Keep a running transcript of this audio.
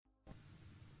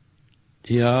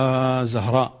يا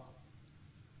زهراء.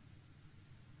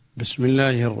 بسم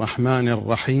الله الرحمن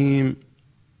الرحيم.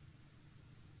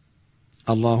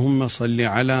 اللهم صل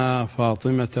على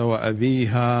فاطمة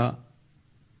وأبيها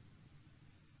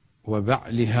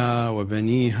وبعلها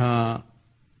وبنيها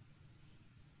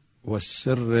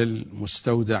والسر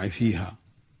المستودع فيها.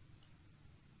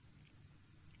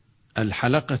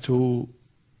 الحلقة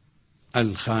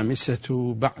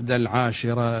 5 بعد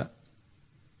 10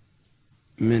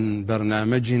 من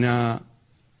برنامجنا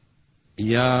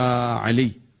يا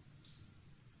علي.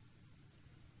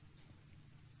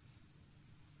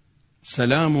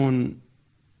 سلام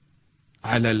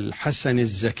على الحسن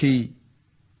الزكي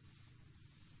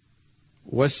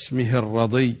واسمه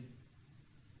الرضي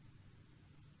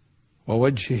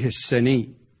ووجهه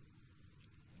السني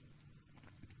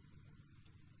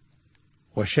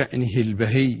وشأنه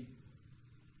البهي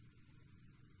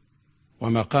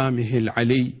ومقامه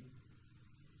العلي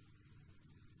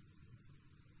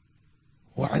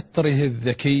وعطره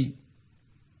الذكي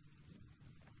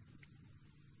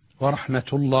ورحمة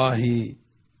الله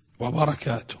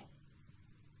وبركاته.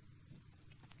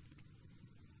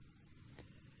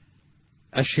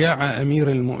 أشياع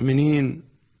أمير المؤمنين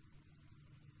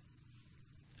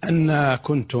أن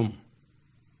كنتم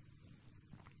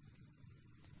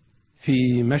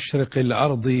في مشرق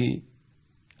الأرض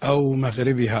أو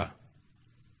مغربها،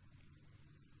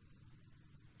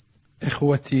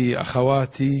 إخوتي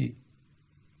أخواتي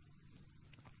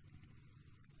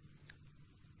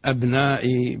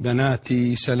أبنائي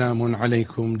بناتي، سلام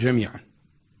عليكم جميعا.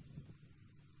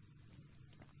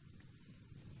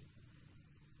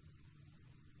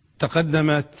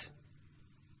 تقدمت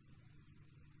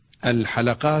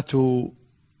الحلقات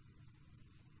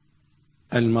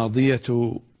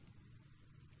الماضية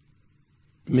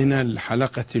من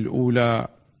الحلقة الأولى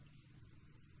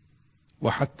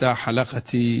وحتى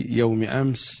حلقة يوم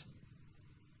أمس،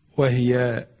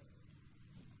 وهي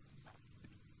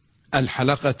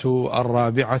الحلقة 4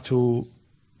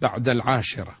 بعد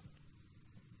 10.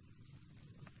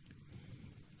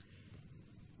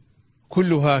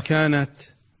 كلها كانت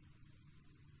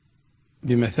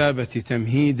بمثابة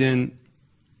تمهيد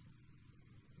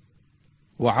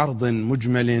وعرض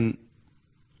مجمل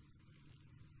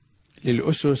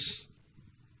للأسس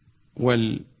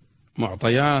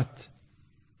والمعطيات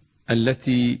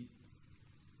التي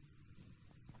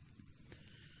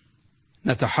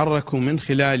نتحرك من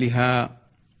خلالها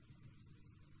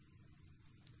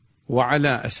وعلى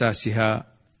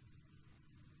أساسها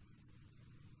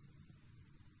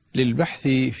للبحث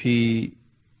في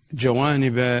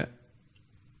جوانب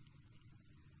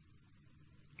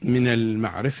من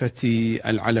المعرفة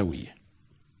العلوية.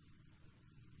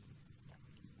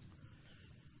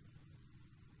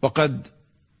 وقد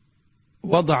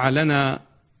وضع لنا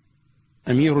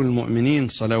أمير المؤمنين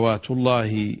صلوات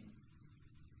الله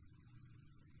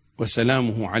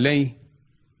وسلامه عليه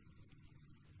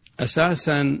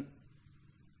أساسا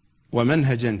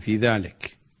ومنهجا في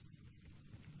ذلك،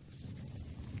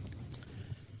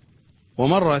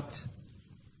 ومرت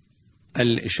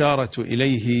الإشارة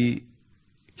إليه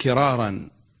كرارا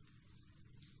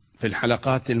في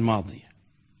الحلقات الماضية.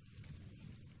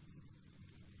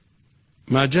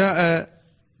 ما جاء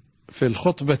في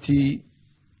الخطبة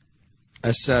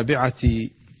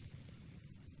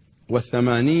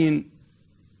 87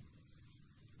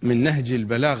 من نهج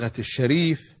البلاغة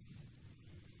الشريف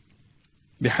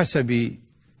بحسب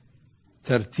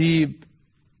ترتيب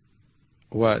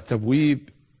وتبويب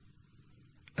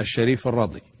الشريف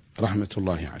الرضي رحمة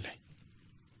الله عليه.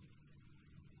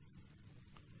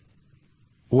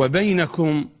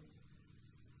 وبينكم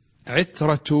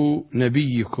عترة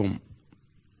نبيكم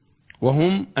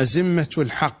وهم أزمة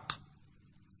الحق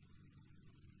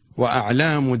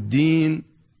وأعلام الدين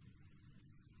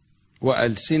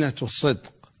وألسنة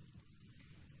الصدق،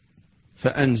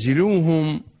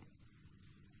 فأنزلوهم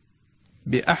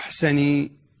بأحسن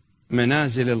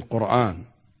منازل القرآن،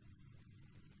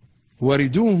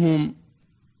 وردوهم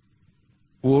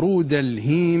ورود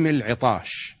الهيم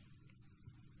العطاش،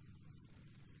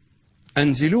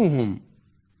 أنزلوهم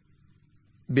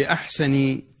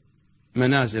بأحسن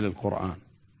منازل القرآن.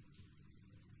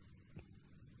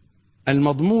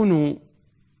 المضمون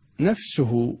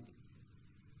نفسه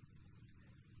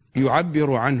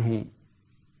يعبر عنه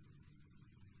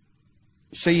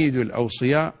سيد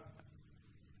الأوصياء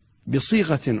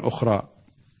بصيغة أخرى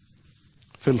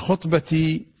في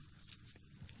الخطبة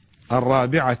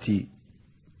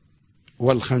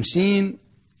 54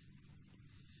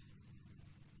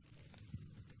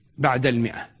 بعد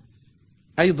 100،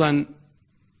 أيضا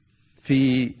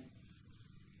في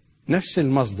نفس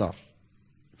المصدر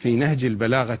في نهج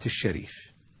البلاغة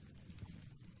الشريف،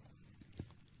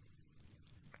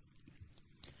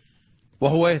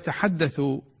 وهو يتحدث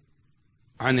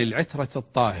عن العترة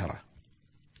الطاهرة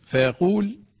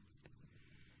فيقول: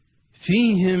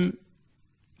 فيهم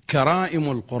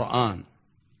كرائم القرآن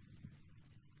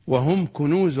وهم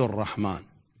كنوز الرحمن،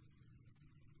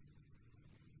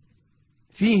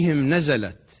 فيهم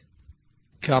نزلت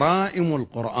كرائم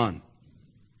القرآن.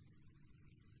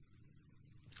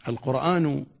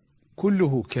 القرآن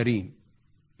كله كريم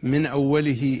من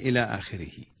أوله إلى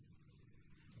آخره،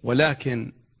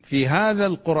 ولكن في هذا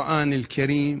القرآن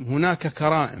الكريم هناك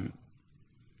كرائم،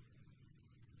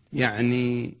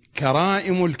 يعني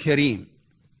كرائم الكريم.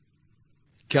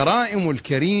 كرائم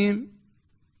الكريم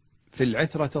في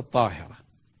العترة الطاهرة.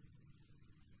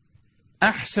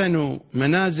 أحسن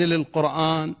منازل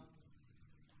القرآن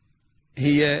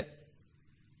هي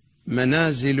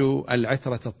منازل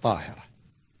العترة الطاهرة.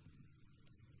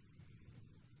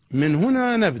 من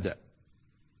هنا نبدأ.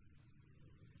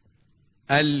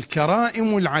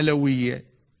 الكرائم العلوية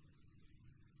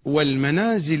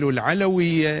والمنازل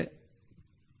العلوية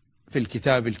في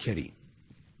الكتاب الكريم.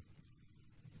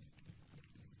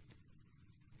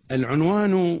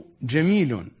 العنوان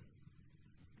جميل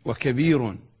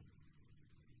وكبير،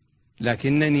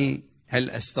 لكنني هل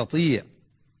أستطيع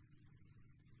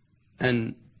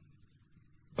أن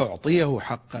أعطيه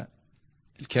حق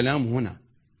الكلام هنا؟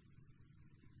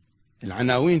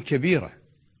 العناوين كبيرة.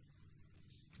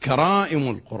 كرائم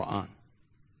القرآن،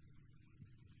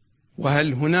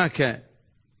 وهل هناك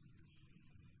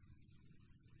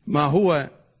ما هو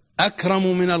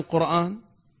أكرم من القرآن؟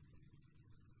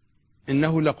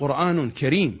 إنه لقرآن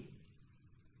كريم.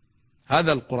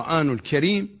 هذا القرآن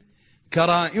الكريم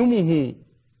كرائمه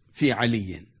في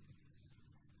علي،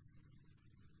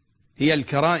 هي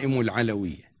الكرائم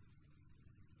العلوية.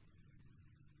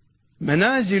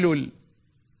 منازل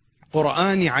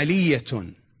القرآن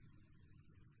علية،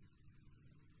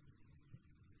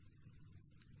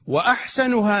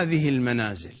 وأحسن هذه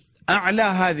المنازل، أعلى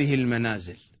هذه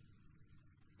المنازل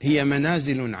هي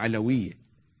منازل علوية.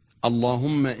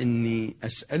 اللهم إني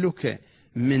أسألك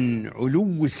من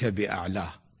علوك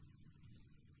بأعلاه.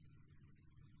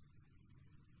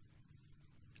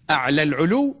 أعلى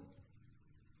العلو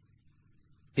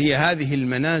هي هذه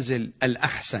المنازل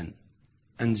الأحسن.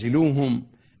 أنزلوهم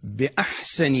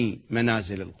بأحسن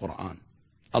منازل القرآن.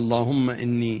 اللهم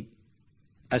إني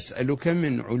أسألك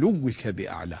من علوك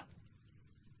بأعلاه.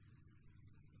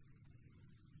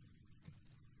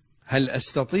 هل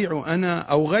أستطيع أنا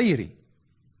أو غيري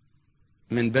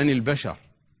من بني البشر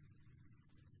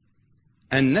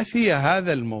أن نفي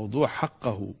هذا الموضوع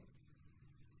حقه؟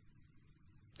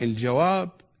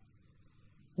 الجواب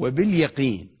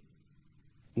وباليقين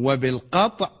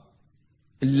وبالقطع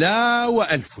لا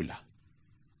وألف لا.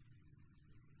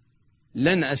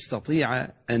 لن أستطيع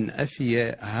أن أفي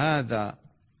هذا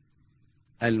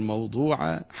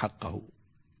الموضوع حقه،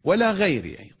 ولا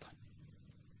غيري أيضا.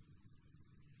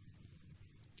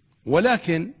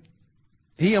 ولكن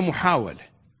هي محاولة،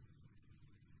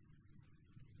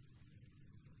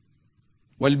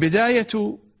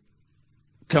 والبداية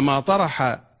كما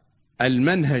طرح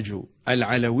المنهج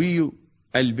العلوي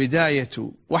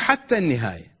البداية وحتى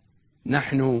النهاية.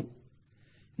 نحن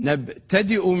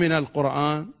نبتدئ من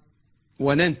القرآن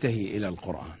وننتهي إلى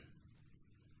القرآن،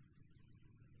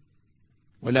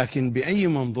 ولكن بأي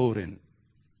منظور؟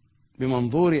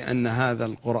 بمنظور أن هذا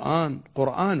القرآن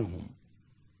قرآنهم،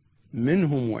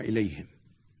 منهم وإليهم،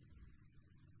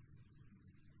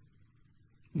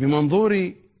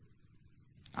 بمنظور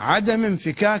عدم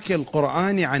انفكاك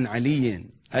القرآن عن علي.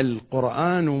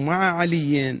 القرآن مع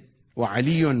علي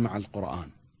وعلي مع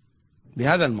القرآن،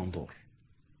 بهذا المنظور،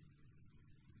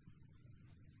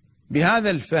 بهذا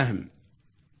الفهم،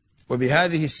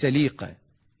 وبهذه السليقة،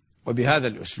 وبهذا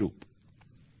الأسلوب.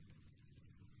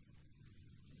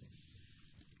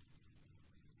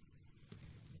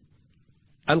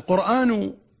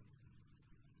 القرآن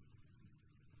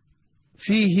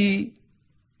فيه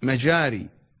مجاري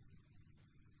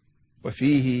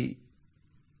وفيه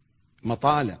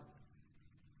مطالع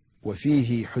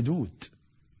وفيه حدود،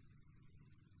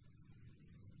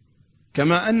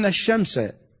 كما أن الشمس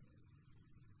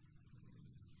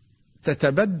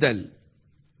تتبدل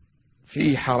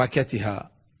في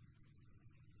حركتها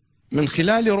من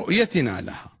خلال رؤيتنا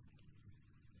لها،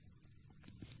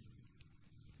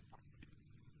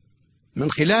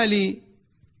 من خلال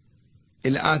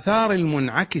الآثار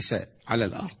المنعكسة على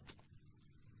الأرض.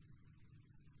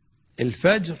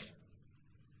 الفجر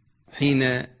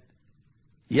حين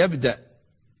يبدأ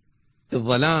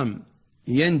الظلام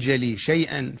ينجلي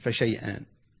شيئا فشيئا،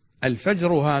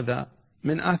 الفجر هذا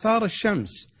من آثار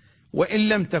الشمس وإن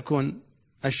لم تكن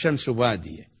الشمس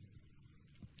بادية،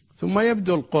 ثم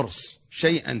يبدو القرص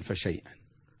شيئا فشيئا،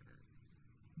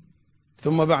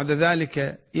 ثم بعد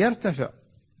ذلك يرتفع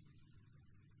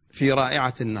في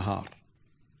رائعة النهار،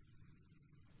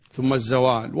 ثم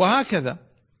الزوال، وهكذا.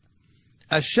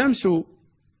 الشمس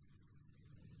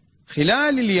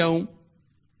خلال اليوم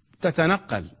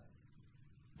تتنقل،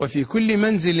 وفي كل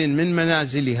منزل من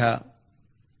منازلها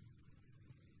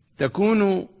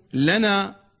تكون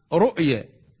لنا رؤية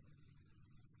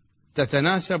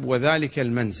تتناسب وذلك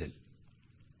المنزل.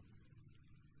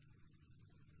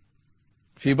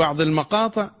 في بعض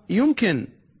المقاطع يمكن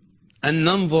أن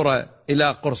ننظر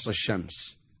إلى قرص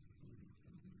الشمس،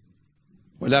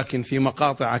 ولكن في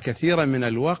مقاطع كثيرة من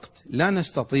الوقت لا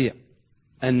نستطيع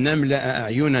أن نملأ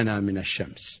أعيننا من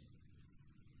الشمس.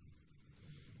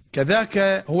 كذاك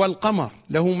هو القمر،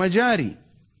 له مجاري،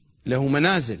 له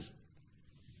منازل.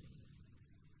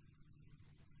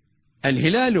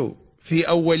 الهلال في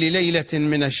أول ليلة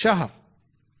من الشهر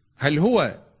هل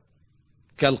هو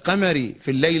كالقمر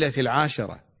في الليلة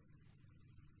العاشرة؟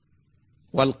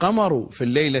 والقمر في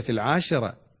الليلة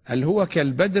العاشرة هل هو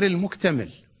كالبدر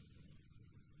المكتمل؟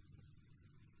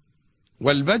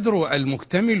 والبدر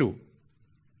المكتمل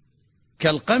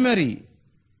كالقمر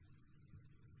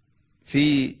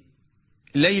في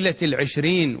ليلة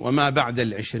 20 وما بعد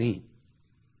 20.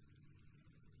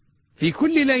 في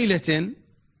كل ليلة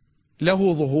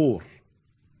له ظهور،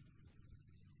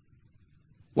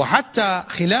 وحتى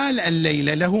خلال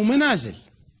الليلة له منازل.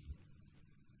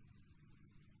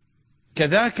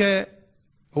 كذاك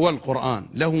هو القرآن،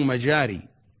 له مجاري،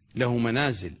 له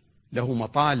منازل، له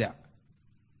مطالع،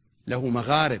 له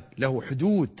مغارب، له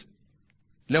حدود،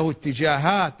 له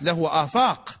اتجاهات، له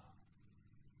آفاق.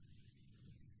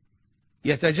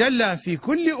 يتجلى في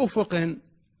كل أفق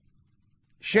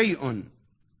شيء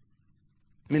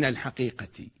من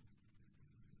الحقيقة،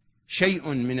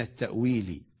 شيء من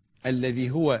التأويل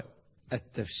الذي هو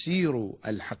التفسير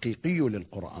الحقيقي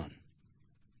للقرآن،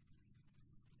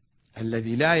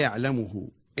 الذي لا يعلمه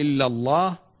إلا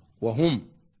الله وهم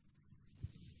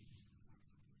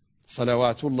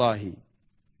صلوات الله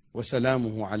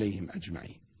وسلامه عليهم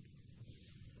أجمعين.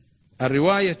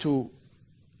 الرواية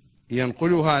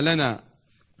ينقلها لنا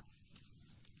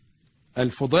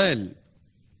الفضيل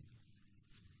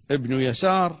ابن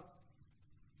يسار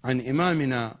عن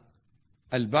إمامنا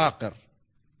الباقر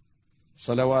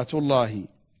صلوات الله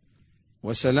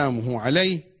وسلامه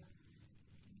عليه.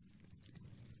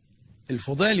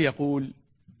 الفضيل يقول: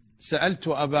 سألت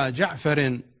أبا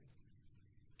جعفر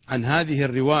عن هذه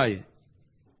الرواية،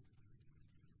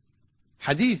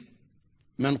 حديث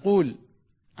منقول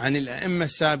عن الأئمة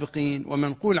السابقين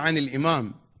ومنقول عن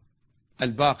الإمام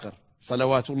الباقر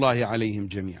صلوات الله عليهم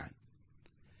جميعا: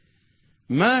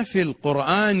 ما في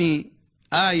القرآن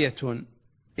آية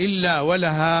إلا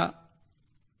ولها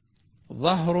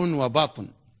ظهر وبطن،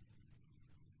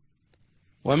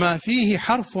 وما فيه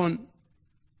حرف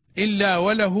إلا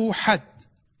وله حد،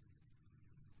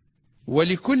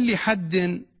 ولكل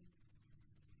حد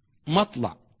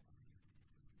مطلع.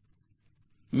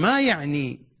 ما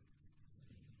يعني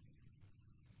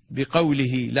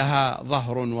بقوله لها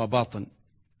ظهر وباطن؟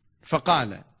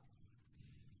 فقال: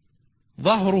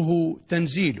 ظهره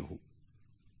تنزيله،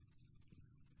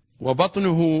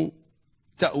 وبطنه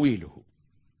تأويله.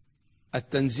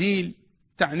 التنزيل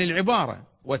تعني العبارة،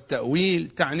 والتأويل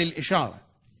تعني الإشارة.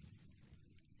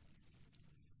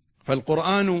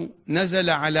 فالقرآن نزل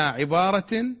على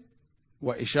عبارة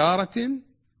وإشارة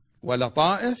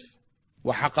ولطائف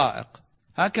وحقائق،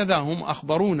 هكذا هم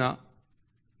أخبرونا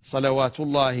صلوات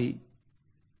الله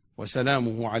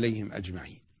وسلامه عليهم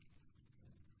أجمعين.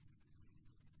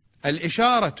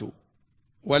 الإشارة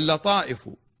واللطائف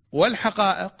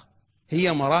والحقائق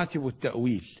هي مراتب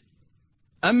التأويل،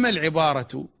 أما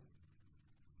العبارة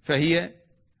فهي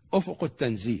أفق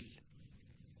التنزيل.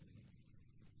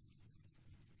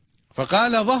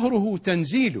 فقال: ظهره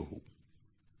تنزيله،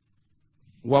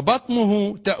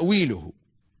 وبطنه تأويله،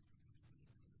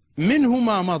 منه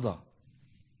ما مضى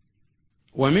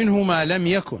ومنه ما لم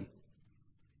يكن،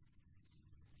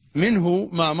 منه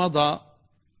ما مضى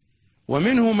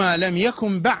ومنه ما لم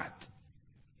يكن بعد،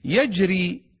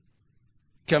 يجري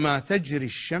كما تجري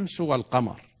الشمس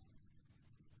والقمر،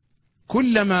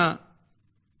 كلما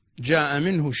جاء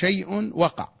منه شيء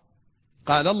وقع.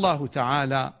 قال الله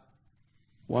تعالى: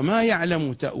 وما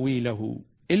يعلم تأويله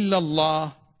إلا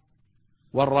الله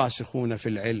والراسخون في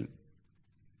العلم.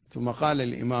 ثم قال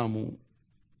الإمام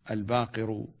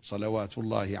الباقر صلوات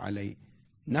الله عليه: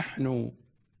 نحن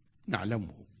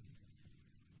نعلمه.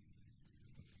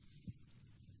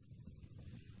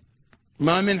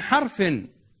 ما من حرف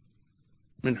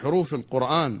من حروف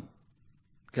القرآن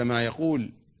كما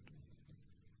يقول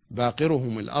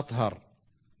باقرهم الأطهر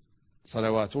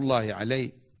صلوات الله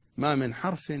عليه: ما من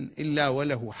حرف إلا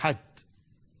وله حد،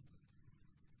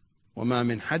 وما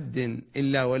من حد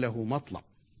إلا وله مطلع،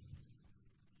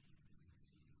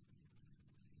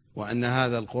 وأن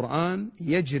هذا القرآن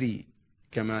يجري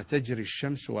كما تجري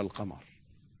الشمس والقمر،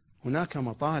 هناك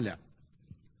مطالع،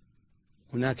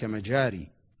 هناك مجاري،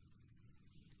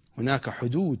 هناك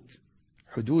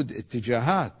حدود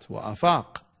اتجاهات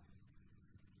وآفاق،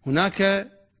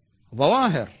 هناك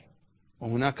ظواهر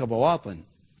وهناك بواطن.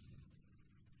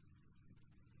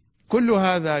 كل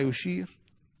هذا يشير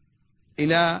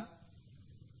إلى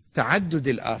تعدد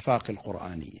الآفاق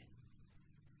القرآنية،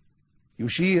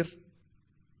 يشير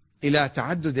إلى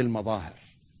تعدد المظاهر،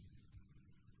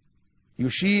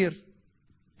 يشير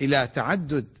إلى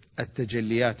تعدد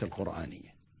التجليات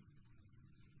القرآنية.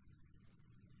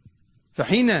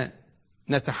 فحين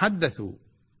نتحدث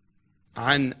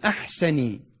عن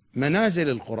أحسن منازل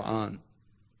القرآن،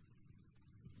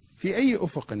 في أي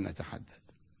أفق نتحدث؟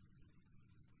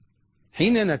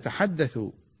 حين نتحدث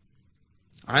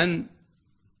عن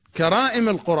كرائم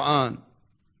القرآن،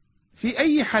 في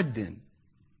أي حد،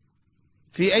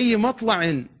 في أي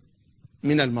مطلع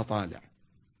من المطالع،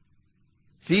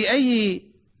 في أي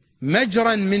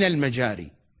مجرى من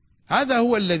المجاري؟ هذا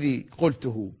هو الذي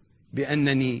قلته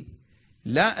بأنني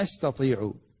لا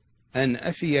أستطيع أن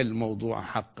أفي الموضوع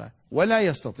حقه ولا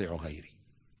يستطيع غيري،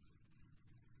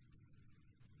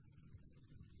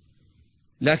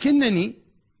 لكنني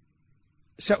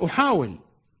سأحاول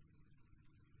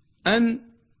أن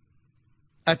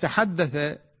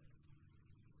أتحدث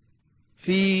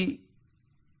في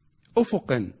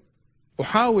أفق،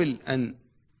 أحاول أن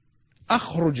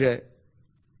أخرج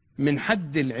من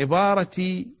حد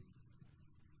العبارة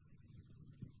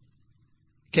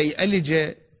كي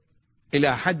ألج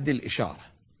إلى حد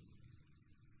الإشارة.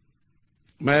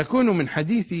 ما يكون من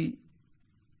حديثي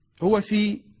هو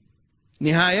في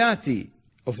نهايات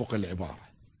أفق العبارة،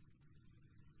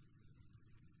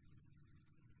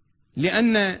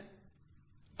 لأن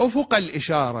أفق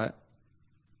الإشارة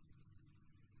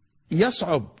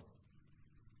يصعب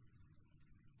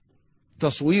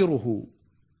تصويره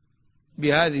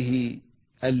بهذه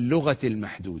اللغة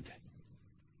المحدودة.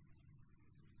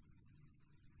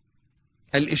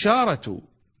 الإشارة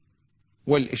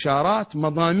والإشارات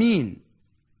مضامين،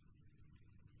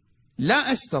 لا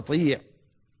أستطيع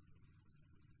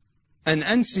أن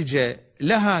أنسج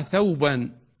لها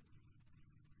ثوبا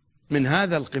من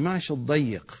هذا القماش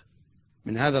الضيق،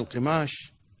 من هذا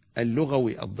القماش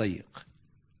اللغوي الضيق.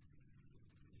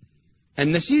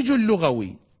 النسيج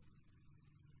اللغوي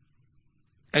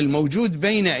الموجود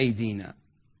بين أيدينا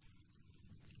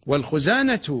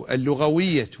والخزانة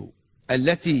اللغوية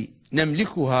التي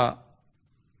نملكها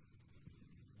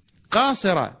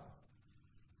قاصرة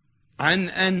عن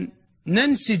أن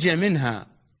ننسج منها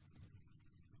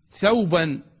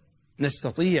ثوبا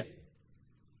نستطيع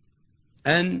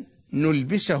أن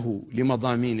نلبسه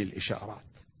لمضامين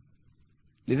الإشارات.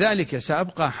 لذلك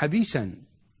سأبقى حبيسا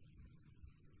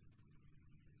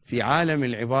في عالم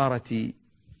العبارة.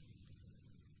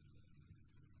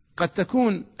 قد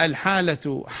تكون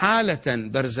الحالة حالة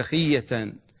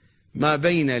برزخية ما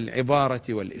بين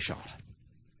العبارة والإشارة،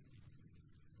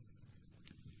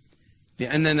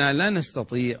 لأننا لا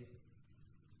نستطيع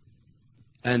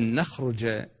أن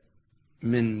نخرج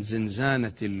من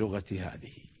زنزانة اللغة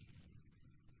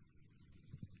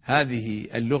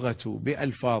هذه اللغة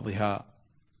بألفاظها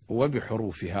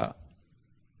وبحروفها،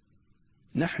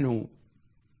 نحن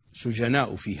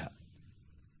سجناء فيها.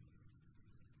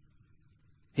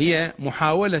 هي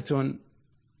محاولة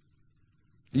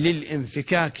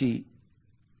للانفكاك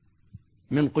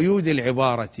من قيود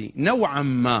العبارة نوعا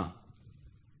ما،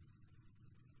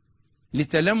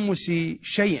 لتلمس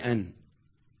شيئا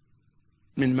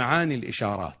من معاني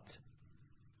الإشارات.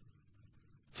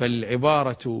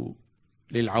 فالعبارة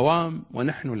للعوام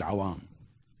ونحن العوام،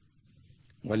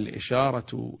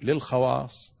 والإشارة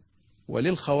للخواص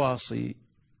وللخواص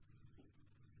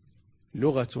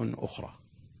لغة أخرى.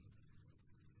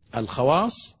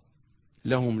 الخواص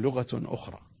لهم لغة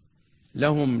أخرى،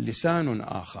 لهم لسان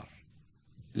آخر،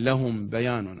 لهم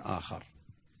بيان آخر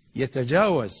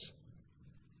يتجاوز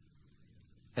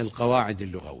القواعد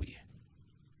اللغوية.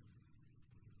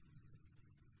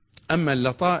 أما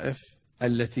اللطائف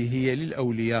التي هي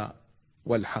للأولياء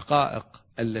والحقائق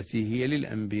التي هي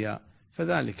للأنبياء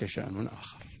فذلك شأن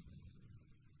آخر.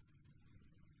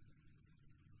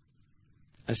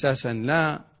 أساسا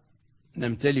لا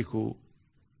نمتلك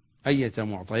أي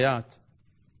معطيات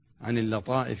عن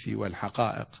اللطائف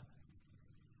والحقائق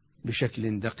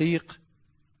بشكل دقيق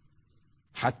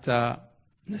حتى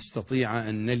نستطيع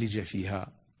أن نلج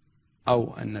فيها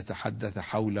أو أن نتحدث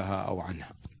حولها أو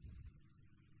عنها.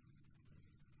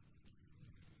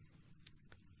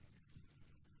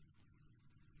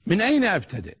 من أين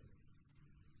أبتدئ؟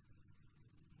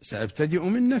 سأبتدئ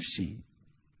من نفسي.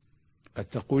 قد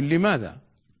تقول لماذا؟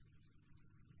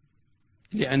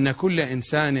 لأن كل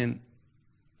إنسان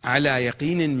على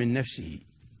يقين من نفسه،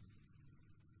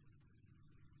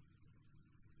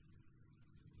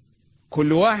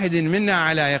 كل واحد منا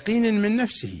على يقين من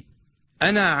نفسه.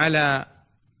 أنا على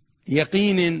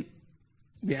يقين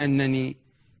بأنني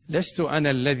لست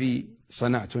أنا الذي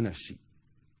صنعت نفسي،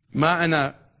 ما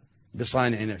أنا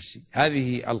بصانع نفسي.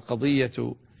 هذه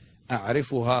القضية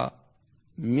أعرفها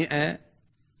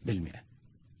 100%،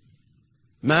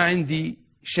 ما عندي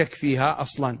شك فيها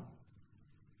أصلا.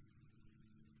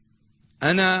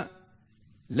 أنا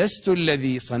لست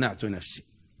الذي صنعت نفسي.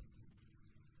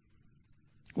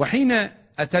 وحين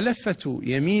أتلفت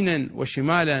يمينا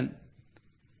وشمالا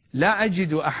لا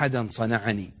أجد أحدا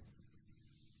صنعني.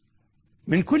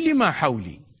 من كل ما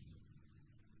حولي،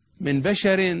 من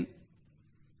بشر،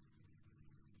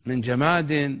 من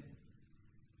جماد،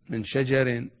 من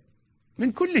شجر،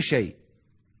 من كل شيء،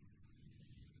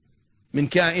 من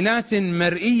كائنات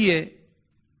مرئية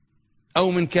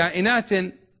أو من كائنات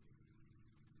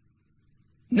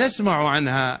نسمع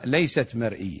عنها ليست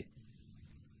مرئية،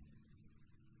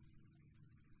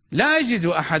 لا أجد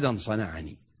أحدا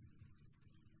صنعني.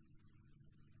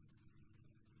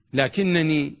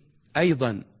 لكنني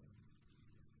أيضا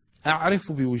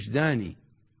أعرف بوجداني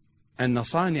أن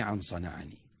صانعا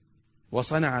صنعني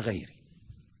وصنع غيري،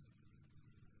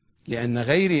 لأن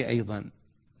غيري أيضا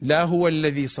لا هو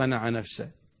الذي صنع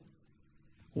نفسه،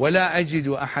 ولا أجد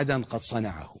أحدا قد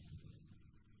صنعه.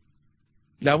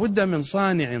 لا بد من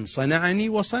صانع صنعني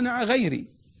وصنع غيري،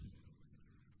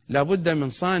 لا بد من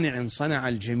صانع صنع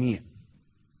الجميع.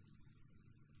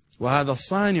 وهذا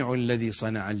الصانع الذي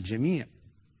صنع الجميع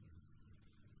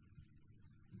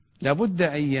لا بد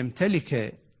أن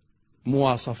يمتلك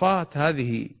مواصفات،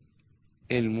 هذه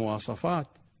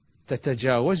المواصفات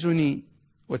تتجاوزني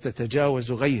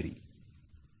وتتجاوز غيري.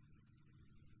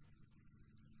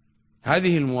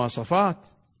 هذه المواصفات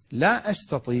لا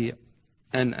أستطيع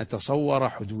أن أتصور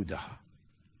حدودها.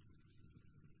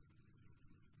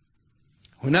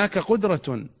 هناك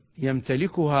قدرة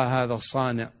يمتلكها هذا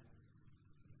الصانع،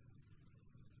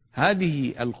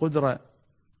 هذه القدرة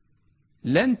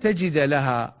لن تجد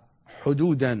لها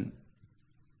حدودا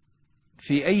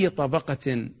في أي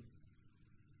طبقة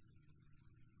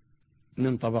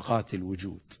من طبقات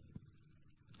الوجود.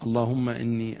 اللهم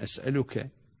إني أسألك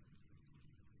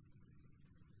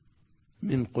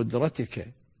من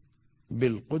قدرتك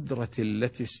بالقدرة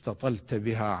التي استطلت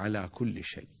بها على كل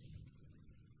شيء.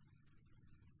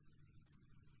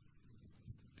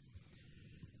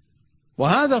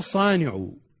 وهذا الصانع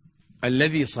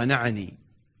الذي صنعني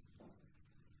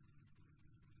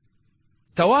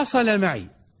تواصل معي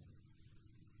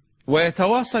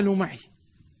ويتواصل معي،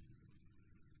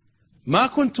 ما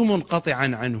كنت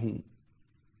منقطعا عنه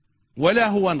ولا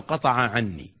هو انقطع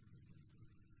عني.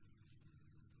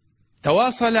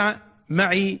 تواصل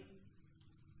معي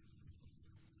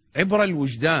عبر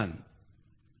الوجدان،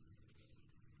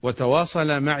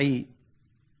 وتواصل معي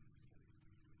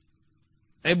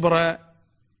عبر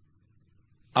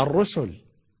الرسل،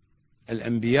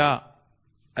 الأنبياء،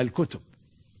 الكتب،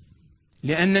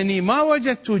 لأنني ما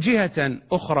وجدت جهة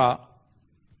أخرى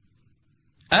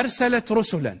أرسلت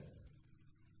رسلا.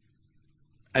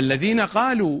 الذين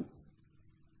قالوا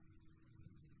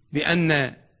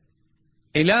بأن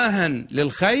إلها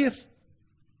للخير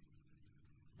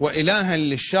وإلها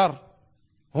للشر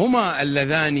هما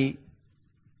اللذان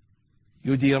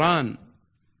يديران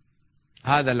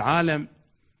هذا العالم،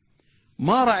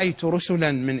 ما رأيت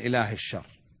رسلا من إله الشر.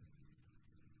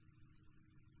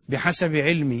 بحسب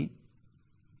علمي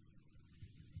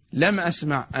لم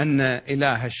أسمع أن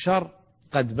إله الشر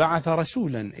قد بعث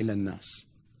رسولا إلى الناس.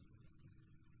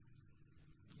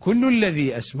 كل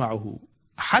الذي أسمعه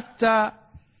حتى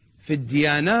في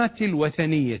الديانات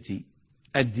الوثنية،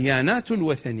 الديانات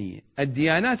الوثنية،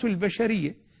 الديانات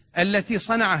البشرية التي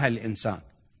صنعها الإنسان،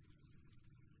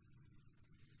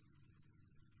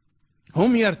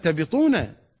 هم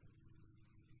يرتبطون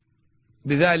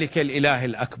بذلك الإله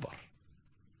الأكبر،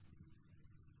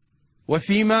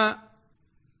 وفيما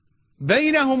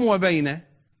بينهم وبينه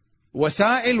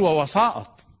وسائل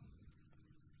ووسائط.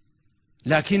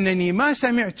 لكنني ما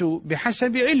سمعت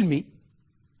بحسب علمي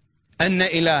أن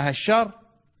إله الشر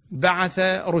بعث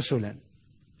رسلا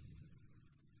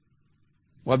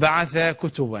وبعث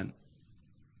كتبا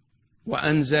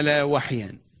وأنزل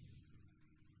وحيا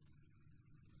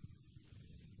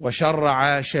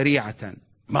وشرع شريعة،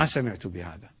 ما سمعت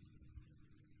بهذا.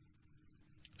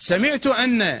 سمعت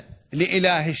أن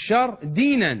لإله الشر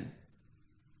دينا،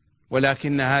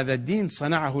 ولكن هذا الدين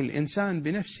صنعه الإنسان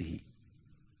بنفسه،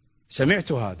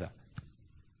 سمعت هذا.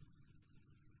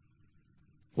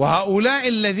 وهؤلاء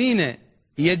الذين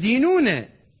يدينون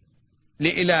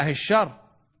لإله الشر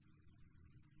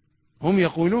هم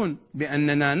يقولون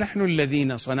بأننا نحن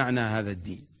الذين صنعنا هذا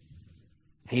الدين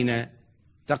حين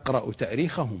تقرأ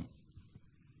تاريخهم.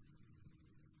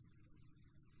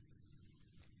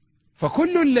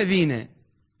 فكل الذين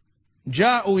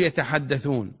جاءوا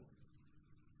يتحدثون،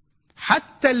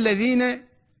 حتى الذين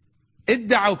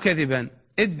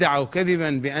ادعوا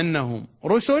كذبا بأنهم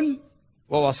رسل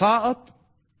ووسائط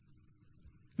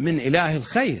من إله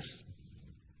الخير،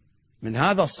 من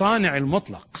هذا الصانع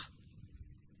المطلق،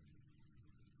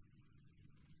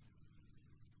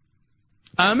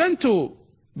 آمنت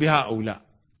بهؤلاء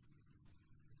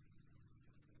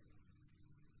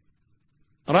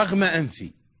رغم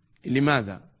أنفي.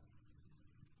 لماذا؟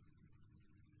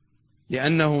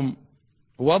 لأنهم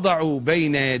وضعوا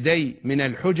بين يدي من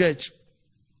الحجج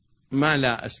ما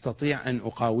لا أستطيع أن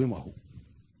أقاومه.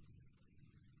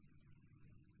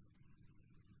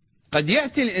 قد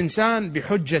يأتي الإنسان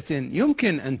بحجة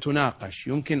يمكن أن تناقش،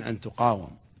 يمكن أن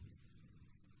تقاوم،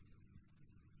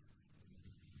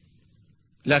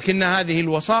 لكن هذه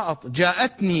الوسائط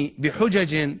جاءتني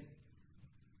بحجج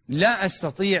لا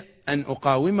أستطيع أن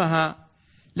أقاومها،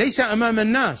 ليس أمام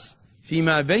الناس،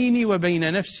 فيما بيني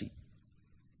وبين نفسي.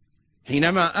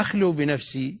 حينما أخلو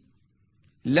بنفسي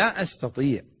لا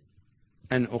أستطيع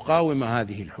أن أقاوم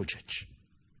هذه الحجج.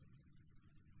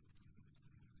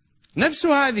 نفس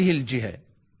هذه الجهة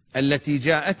التي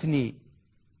جاءتني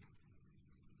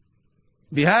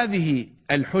بهذه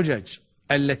الحجج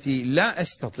التي لا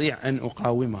أستطيع أن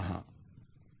أقاومها،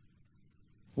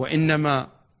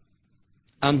 وإنما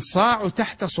أنصاع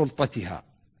تحت سلطتها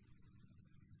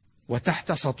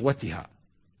وتحت سطوتها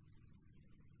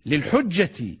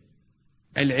للحجة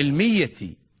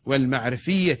العلمية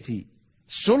والمعرفية،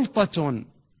 سلطة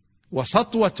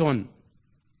وسطوة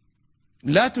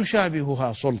لا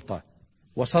تشابهها سلطة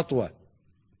وسطوة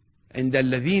عند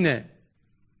الذين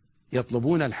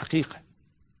يطلبون الحقيقة.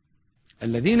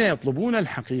 الذين يطلبون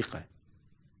الحقيقة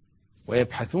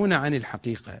ويبحثون عن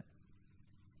الحقيقة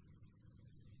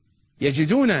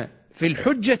يجدون في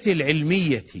الحجة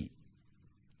العلمية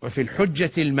وفي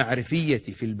الحجة المعرفية،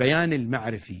 في البيان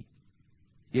المعرفي،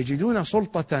 يجدون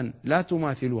سلطة لا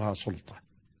تماثلها سلطة،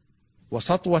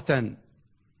 وسطوة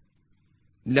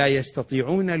لا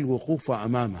يستطيعون الوقوف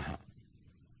أمامها.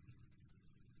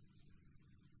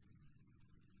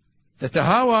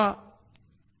 تتهاوى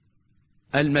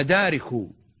المدارك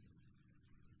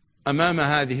أمام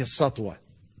هذه السطوة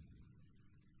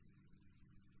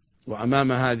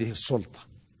وأمام هذه السلطة،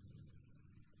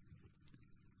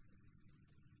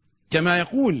 كما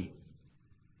يقول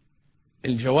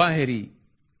الجواهري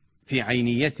في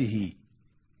عينيته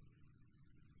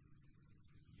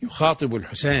يخاطب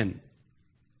الحسين: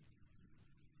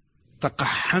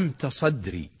 تقحمت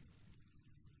صدري.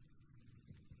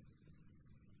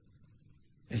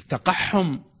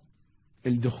 التقحم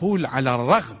الدخول على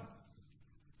الرغم،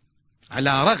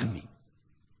 على رغمي،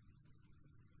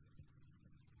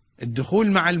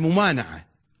 الدخول مع الممانعة،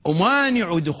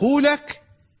 أمانع دخولك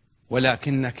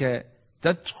ولكنك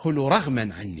تدخل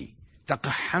رغما عني.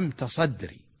 تقحمت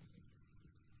صدري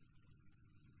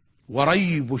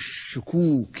وريب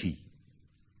الشكوك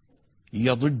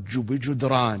يضج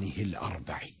بجدرانه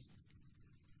الأربع.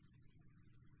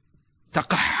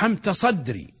 تقحمت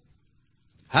صدري،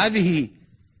 هذه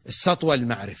السطوة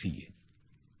المعرفية،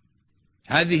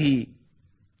 هذه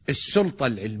السلطة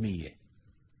العلمية،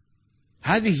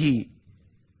 هذه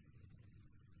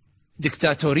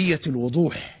دكتاتورية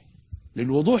الوضوح.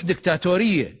 للوضوح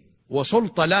دكتاتورية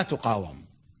وسلطة لا تقاوم.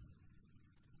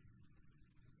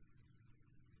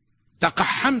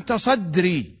 تقحمت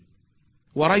صدري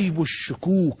وريب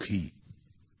الشكوك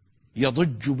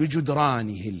يضج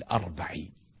بجدرانه الأربع،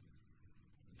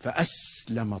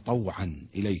 فأسلم طوعا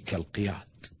إليك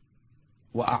القياد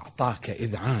وأعطاك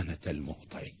إذعانة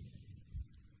المهطع.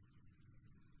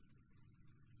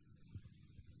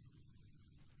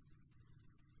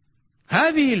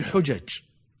 هذه الحجج،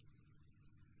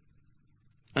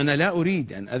 أنا لا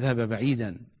أريد أن أذهب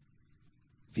بعيدا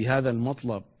في هذا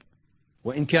المطلب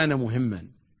وإن كان مهما،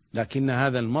 لكن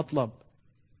هذا المطلب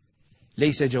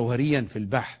ليس جوهريا في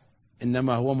البحث،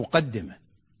 إنما هو مقدمة.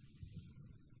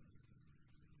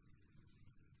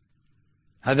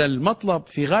 هذا المطلب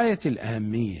في غاية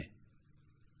الأهمية،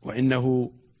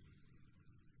 وإنه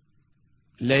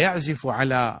ليعزف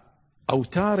على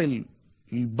أوتار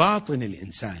الباطن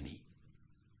الإنساني،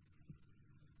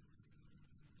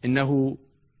 إنه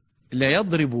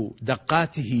ليضرب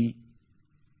دقاته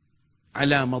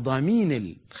على مضامين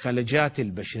الخلجات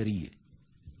البشرية.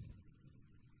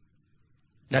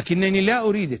 لكنني لا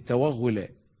أريد التوغل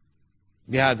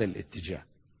بهذا الاتجاه،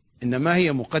 إنما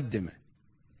هي مقدمة.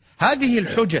 هذه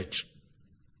الحجج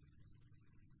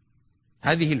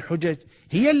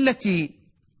هي التي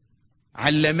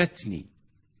علمتني،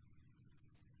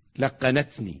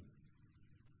 لقنتني،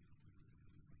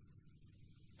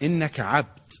 إنك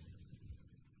عبد.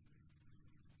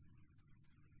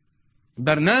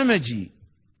 برنامجي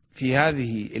في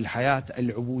هذه الحياة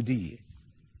العبودية،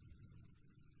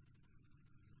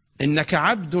 إنك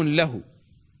عبد له،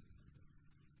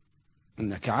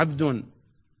 إنك عبد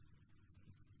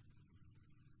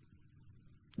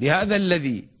لهذا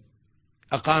الذي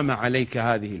أقام عليك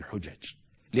هذه الحجج،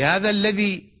 لهذا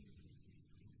الذي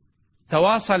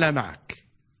تواصل معك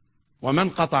ومن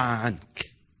قطع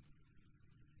عنك.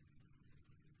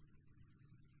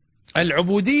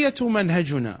 العبودية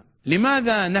منهجنا.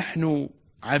 لماذا نحن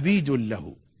عبيد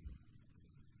له؟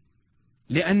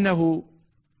 لأنه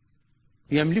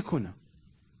يملكنا.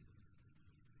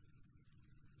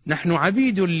 نحن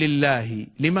عبيد لله.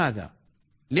 لماذا؟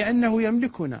 لأنه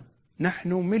يملكنا،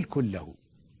 نحن ملك له.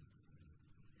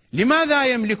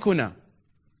 لماذا يملكنا؟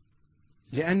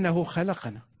 لأنه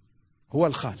خلقنا، هو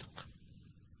الخالق.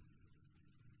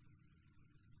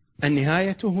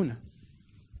 النهاية هنا.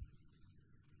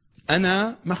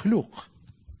 أنا مخلوق.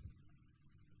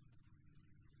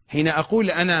 حين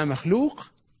أقول أنا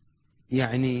مخلوق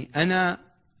يعني أنا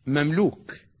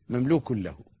مملوك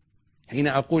له. حين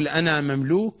أقول أنا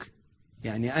مملوك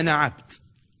يعني أنا عبد.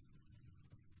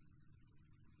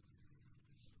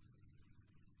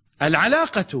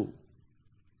 العلاقة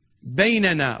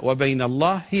بيننا وبين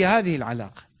الله هي هذه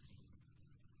العلاقة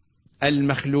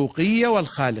المخلوقية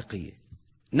والخالقية.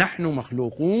 نحن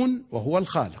مخلوقون وهو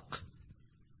الخالق.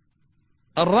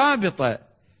 الرابطة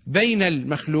بين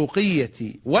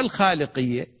المخلوقية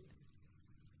والخالقية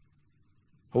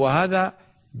هو هذا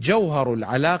جوهر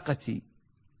العلاقة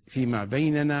فيما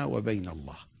بيننا وبين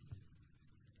الله،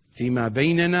 فيما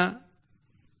بيننا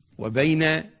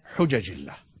وبين حجج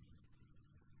الله.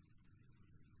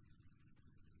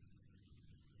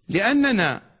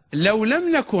 لأننا لو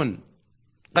لم نكن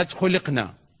قد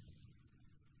خلقنا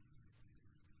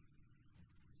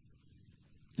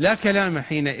لا كلام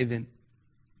حينئذ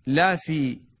لا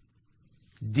في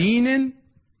دين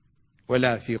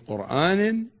ولا في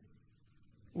قرآن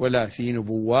ولا في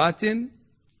نبوات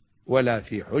ولا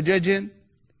في حجج.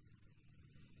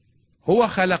 هو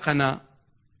خلقنا،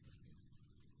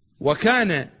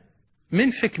 وكان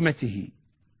من حكمته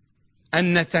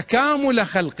أن تكامل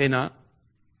خلقنا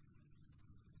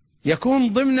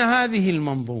يكون ضمن هذه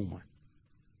المنظومة: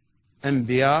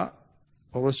 أنبياء،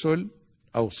 رسل،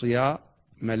 أوصياء،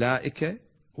 ملائكة،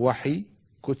 وحي،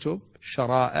 كتب،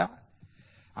 شرائع،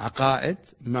 عقائد،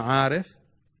 معارف،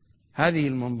 هذه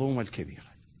المنظومة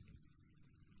الكبيرة.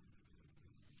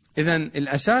 إذن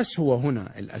الأساس هو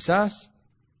هنا، الأساس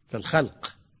في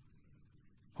الخلق.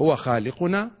 هو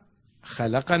خالقنا،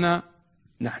 خلقنا،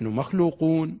 نحن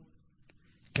مخلوقون،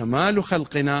 كمال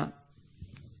خلقنا.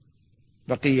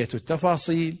 بقية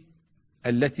التفاصيل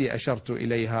التي أشرت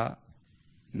إليها.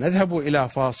 نذهب إلى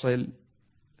فاصل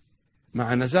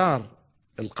مع نزار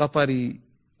القطري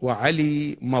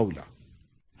وعلي مولى.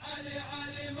 علي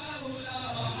علي مولى،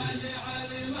 علي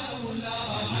علي مولى،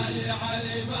 علي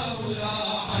علي مولى،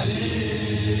 علي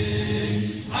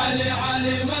علي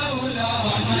علي مولى،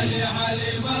 علي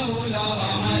علي مولى،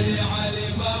 علي علي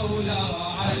مولى،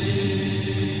 علي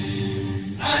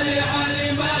علي علي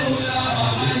مولى،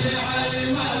 علي علي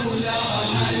مولى،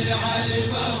 علي علي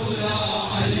مولى،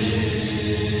 علي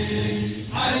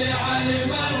علي علي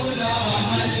مولى،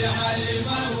 علي علي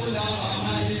مولى،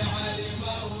 علي علي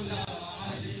مولى،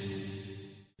 علي.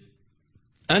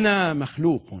 أنا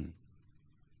مخلوق،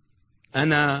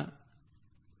 أنا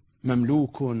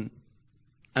مملوك،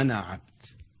 أنا عبد.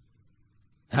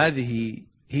 هذه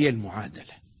هي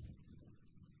المعادلة.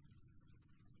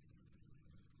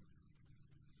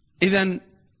 إذن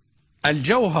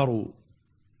الجوهر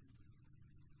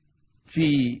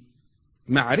في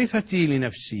معرفتي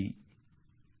لنفسي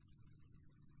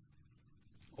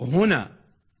هنا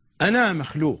أنا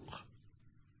مخلوق.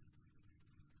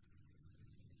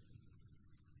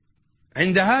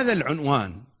 عند هذا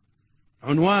العنوان،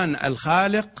 عنوان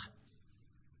الخالق،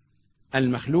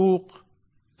 المخلوق،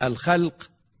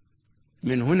 الخلق،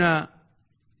 من هنا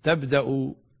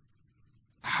تبدأ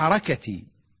حركتي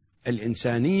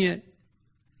الإنسانية،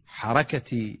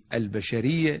 حركة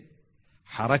البشرية،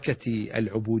 حركة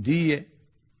العبودية.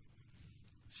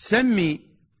 سمي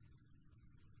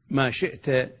ما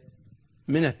شئت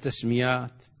من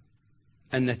التسميات،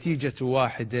 النتيجة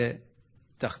واحدة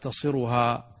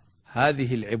تختصرها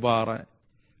هذه العبارة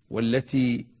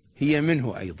والتي هي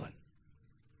منه أيضا: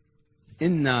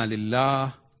 إنا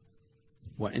لله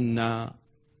وإنا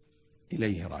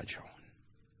إليه راجعون.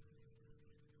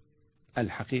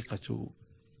 الحقيقة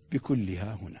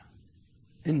بكلها هنا: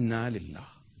 إنا لله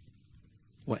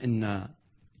وإنا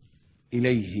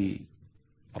إليه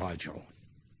راجعون.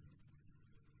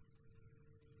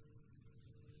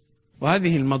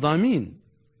 وهذه المضامين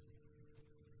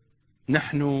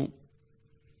نحن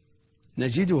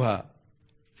نجدها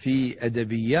في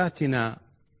أدبياتنا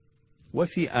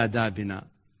وفي آدابنا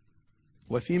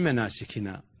وفي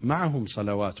مناسكنا معهم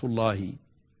صلوات الله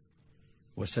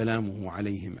وسلامه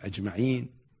عليهم أجمعين.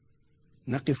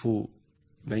 نقف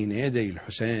بين يدي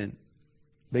الحسين،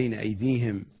 بين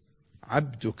أيديهم: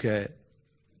 عبدك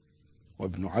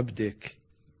وابن عبدك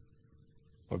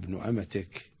وابن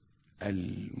أمتك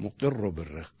المقر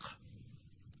بالرق.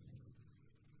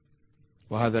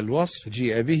 وهذا الوصف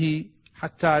جيء به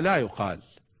حتى لا يقال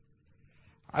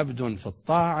عبد في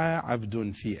الطاعة،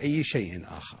 عبد في أي شيء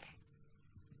آخر.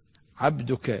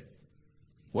 عبدك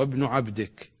وابن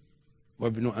عبدك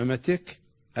وابن أمتك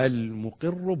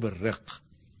المقر بالرق.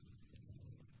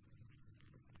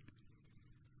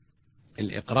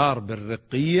 الإقرار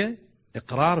بالرقية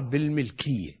إقرار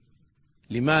بالملكية.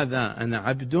 لماذا أنا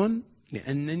عبد؟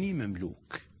 لأنني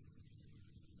مملوك.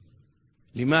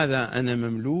 لماذا أنا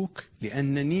مملوك؟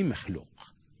 لأنني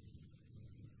مخلوق.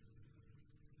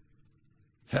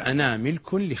 فأنا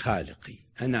ملك لخالقي،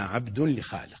 أنا عبد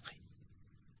لخالقي.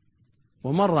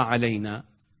 ومر علينا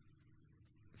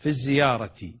في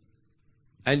الزيارة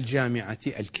الجامعة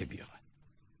الكبيرة: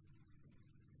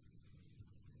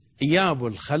 إياب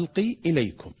الخلق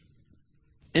إليكم.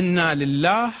 إنا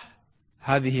لله،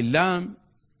 هذه اللام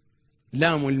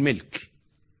لام الملك.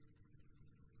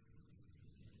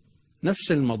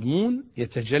 نفس المضمون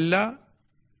يتجلى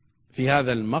في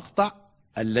هذا المقطع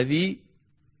الذي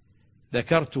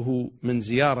ذكرته من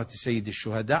زيارة سيد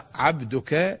الشهداء: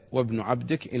 عبدك وابن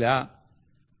عبدك إلى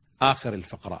آخر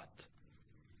الفقرات.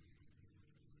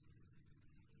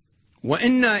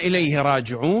 وإنا إليه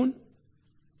راجعون،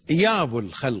 إياب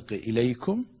الخلق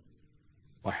إليكم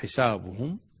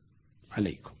وحسابهم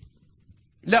عليكم.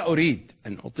 لا أريد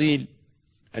أن أطيل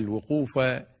الوقوف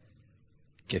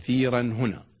كثيرا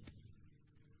هنا،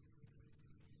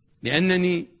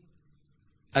 لأنني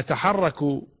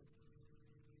أتحرك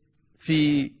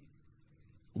في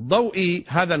ضوء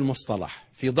هذا المصطلح،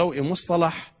 في ضوء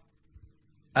مصطلح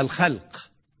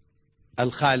الخلق،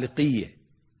 الخالقية،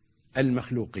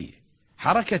 المخلوقية.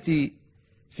 حركتي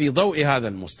في ضوء هذا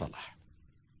المصطلح.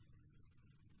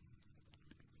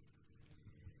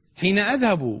 حين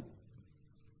أذهب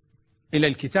إلى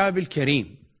الكتاب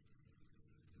الكريم،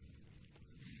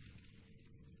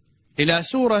 إلى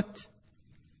سورة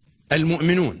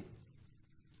المؤمنون،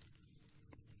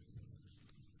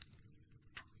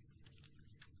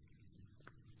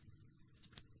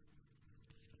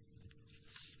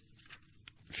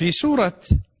 في سورة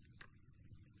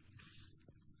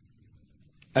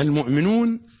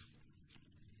المؤمنون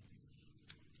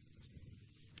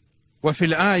وفي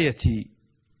الآية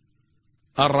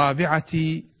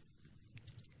 4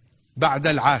 بعد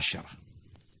 10: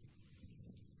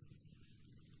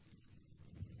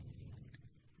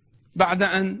 بعد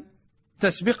أن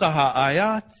تسبقها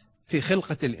آيات في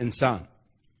خلقة الإنسان: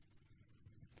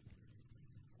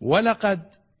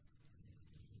 ولقد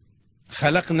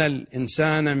خلقنا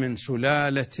الإنسان من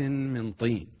سلالة من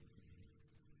طين.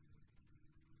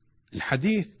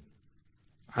 الحديث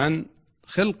عن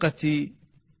خلقة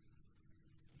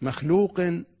مخلوق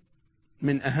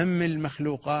من أهم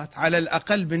المخلوقات على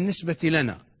الأقل بالنسبة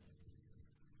لنا.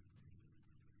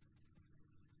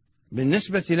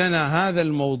 بالنسبة لنا هذا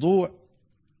الموضوع،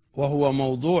 وهو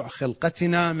موضوع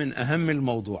خلقتنا، من أهم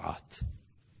الموضوعات.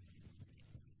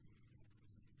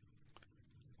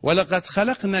 ولقد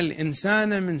خلقنا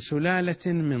الإنسان من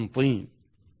سلالة من طين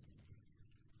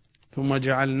ثم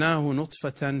جعلناه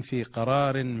نطفة في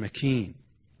قرار مكين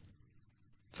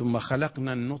ثم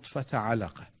خلقنا النطفة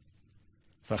علقة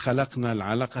فخلقنا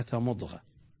العلقة مضغة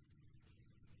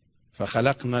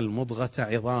فخلقنا المضغة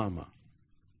عظاما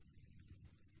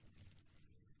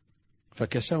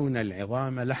فكسونا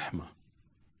العظام لحمة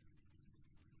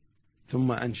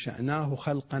ثم أنشأناه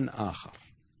خلقا آخر.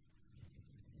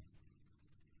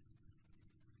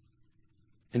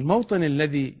 الموطن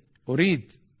الذي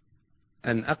أريد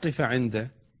أن أقف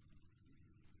عنده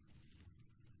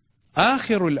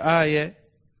آخر الآية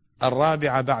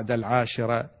 4 بعد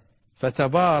 10: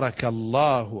 فتبارك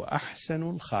الله أحسن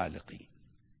الخالقين.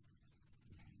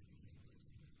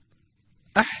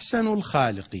 أحسن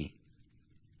الخالقين،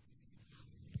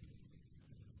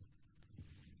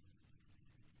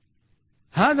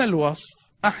 هذا الوصف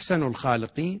أحسن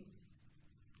الخالقين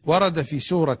ورد في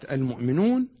سورة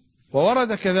المؤمنون،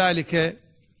 وورد كذلك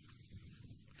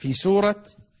في سورة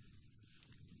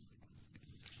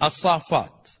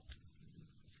الصافات.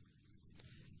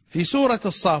 في سورة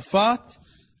الصافات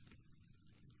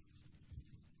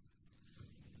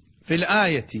في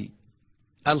الآية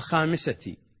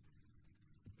 25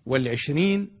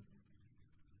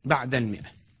 بعد 100،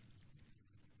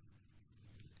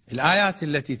 الآيات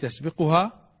التي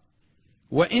تسبقها: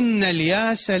 وإن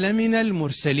الياس لمن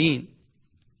المرسلين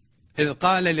إذ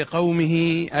قال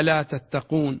لقومه ألا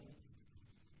تتقون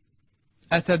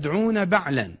أتدعون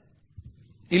بعلا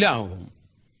إلههم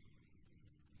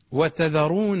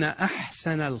وتذرون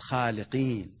أحسن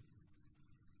الخالقين.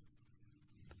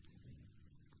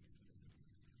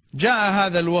 جاء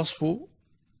هذا الوصف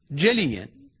جليا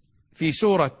في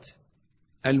سورة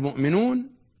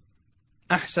المؤمنون،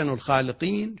 أحسن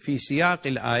الخالقين، في سياق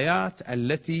الآيات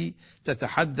التي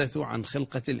تتحدث عن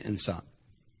خلقة الإنسان.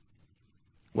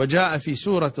 وجاء في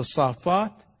سورة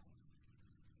الصافات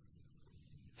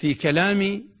في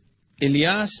كلام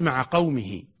إلياس مع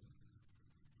قومه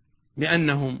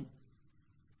بأنهم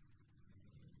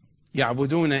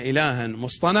يعبدون إلها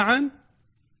مصطنعا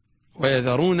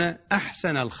ويذرون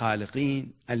أحسن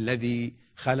الخالقين الذي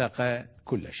خلق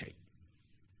كل شيء.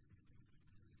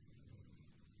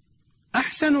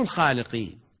 أحسن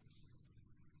الخالقين،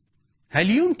 هل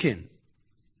يمكن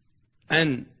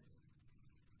أن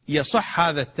يصح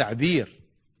هذا التعبير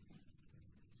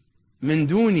من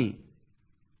دون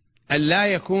أن لا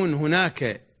يكون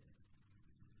هناك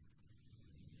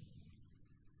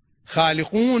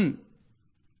خالقون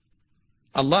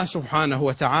الله سبحانه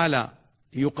وتعالى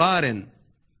يقارن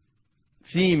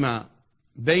فيما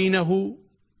بينه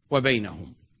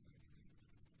وبينهم،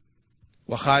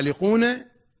 وخالقون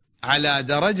على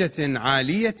درجة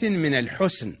عالية من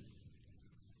الحسن،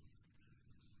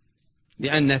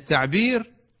 لأن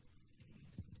التعبير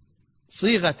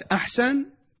صيغة أحسن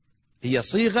هي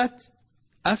صيغة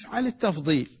أفعل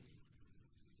التفضيل.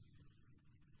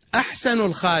 أحسن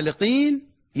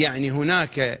الخالقين يعني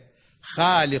هناك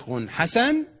خالق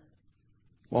حسن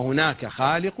وهناك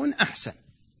خالق أحسن،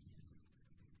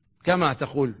 كما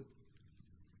تقول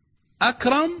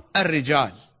أكرم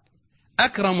الرجال.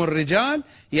 أكرم الرجال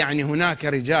يعني هناك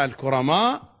رجال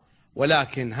كرماء،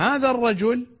 ولكن هذا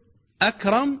الرجل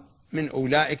أكرم من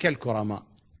أولئك الكرماء.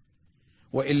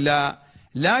 وإلا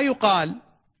لا يقال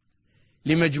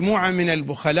لمجموعة من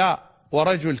البخلاء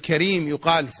ورجل كريم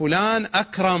يقال فلان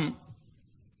أكرم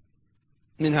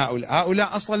من هؤلاء.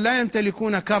 هؤلاء أصلا لا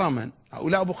يمتلكون كرما،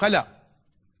 هؤلاء بخلاء.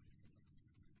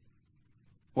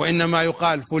 وإنما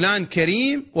يقال فلان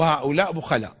كريم وهؤلاء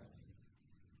بخلاء.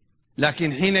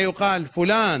 لكن حين يقال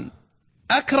فلان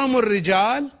أكرم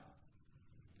الرجال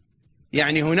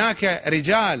يعني هناك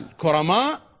رجال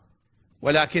كرماء،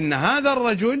 ولكن هذا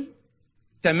الرجل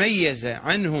تميز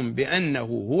عنهم بأنه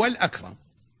هو الأكرم.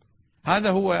 هذا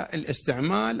هو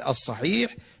الاستعمال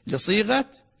الصحيح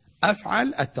لصيغة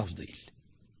أفعل التفضيل.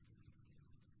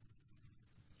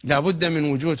 لا بد من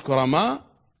وجود كرماء،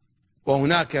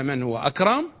 وهناك من هو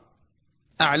أكرم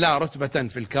أعلى رتبة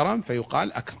في الكرم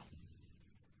فيقال أكرم.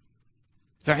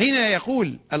 فحين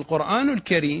يقول القرآن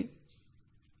الكريم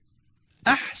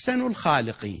أحسن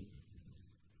الخالقين،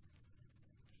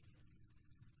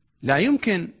 لا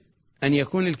يمكن أن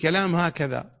يكون الكلام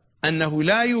هكذا، أنه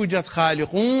لا يوجد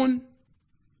خالقون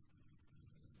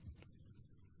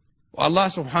والله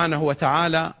سبحانه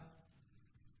وتعالى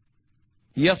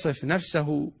يصف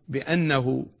نفسه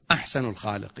بأنه أحسن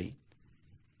الخالقين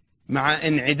مع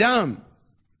انعدام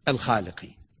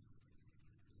الخالقين.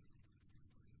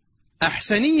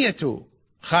 أحسنية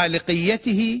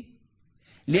خالقيته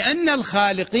لأن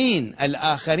الخالقين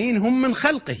الآخرين هم من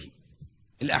خلقه،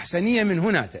 الأحسنية من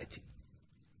هنا تأتي،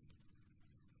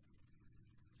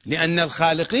 لأن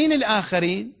الخالقين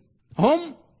الآخرين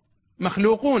هم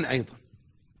مخلوقون أيضا،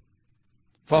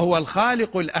 فهو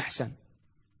الخالق الأحسن.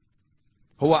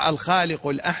 هو الخالق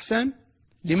الأحسن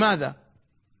لماذا؟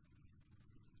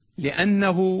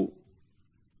 لأنه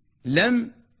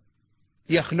لم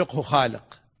يخلقه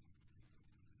خالق،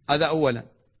 هذا أولا.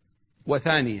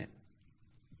 وثانيا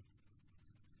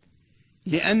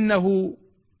لأنه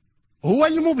هو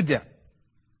المبدع،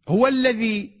 هو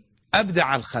الذي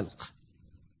أبدع الخلق،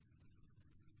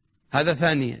 هذا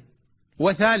ثانيا.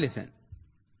 وثالثا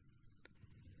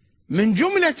من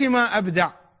جملة ما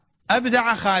أبدع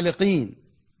أبدع خالقين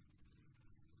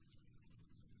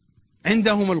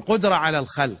عندهم القدرة على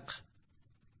الخلق،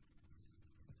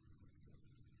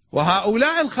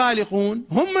 وهؤلاء الخالقون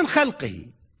هم من خلقه،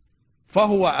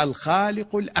 فهو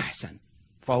الخالق الأحسن،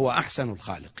 فهو أحسن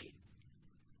الخالقين.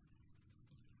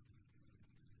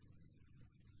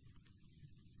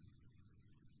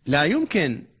 لا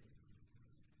يمكن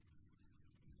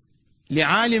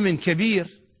لعالم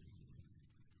كبير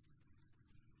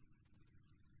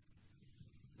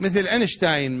مثل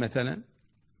أينشتاين مثلا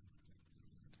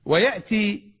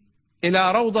ويأتي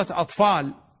إلى روضة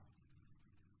أطفال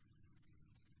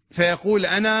فيقول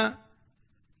أنا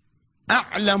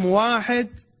أعلم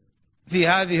واحد في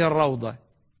هذه الروضة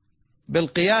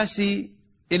بالقياس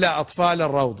إلى أطفال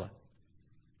الروضة.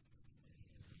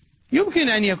 يمكن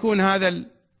أن يكون هذا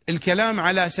الكلام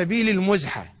على سبيل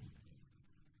المزحة،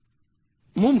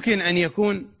 ممكن أن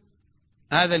يكون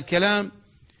هذا الكلام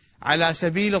على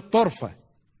سبيل الطرفة،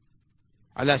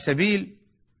 على سبيل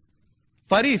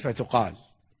طريفة تقال،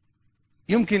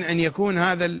 يمكن أن يكون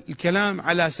هذا الكلام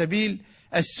على سبيل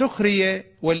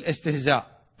السخرية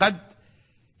والاستهزاء، قد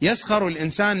يسخر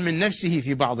الإنسان من نفسه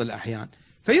في بعض الأحيان،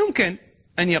 فيمكن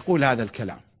أن يقول هذا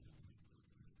الكلام،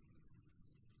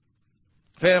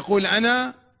 فيقول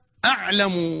أنا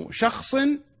أعلم شخص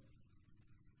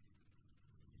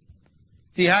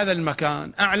في هذا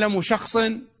المكان، أعلم شخص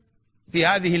في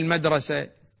هذه المدرسة،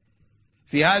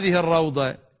 في هذه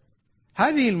الروضة.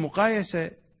 هذه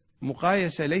المقايسة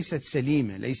مقايسة ليست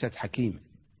سليمة، ليست حكيمة.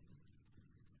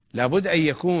 لابد أن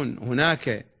يكون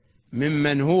هناك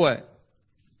ممن هو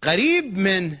قريب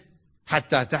منه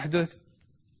حتى تحدث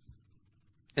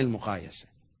المقايسة.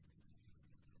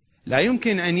 لا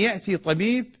يمكن أن يأتي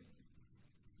طبيب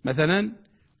مثلا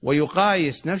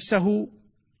ويقايس نفسه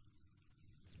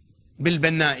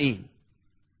بالبنائين.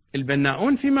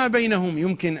 البناؤون فيما بينهم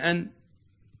يمكن أن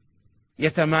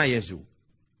يتمايزوا،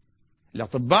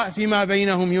 الأطباء فيما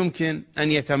بينهم يمكن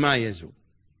أن يتمايزوا،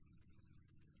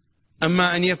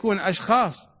 أما أن يكون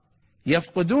أشخاص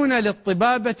يفقدون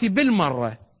للطبابة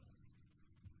بالمرة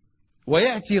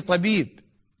ويأتي طبيب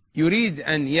يريد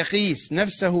أن يقيس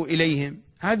نفسه إليهم،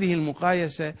 هذه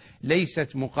المقايسة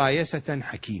ليست مقايسة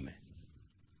حكيمة.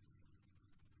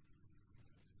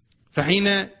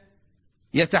 فحين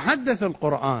يتحدث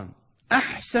القرآن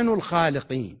أحسن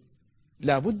الخالقين،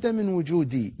 لا بد من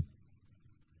وجود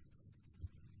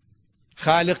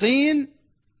خالقين،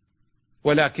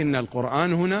 ولكن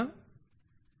القرآن هنا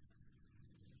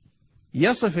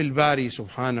يصف الباري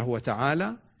سبحانه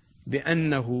وتعالى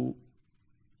بأنه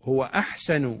هو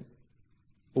أحسن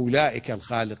أولئك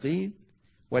الخالقين،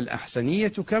 والأحسنية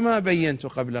كما بينت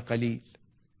قبل قليل،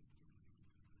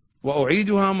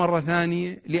 وأعيدها مرة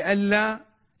ثانية لئلا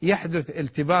يحدث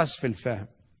التباس في الفهم.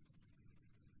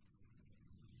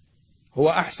 هو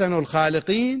أحسن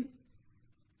الخالقين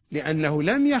لأنه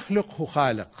لم يخلقه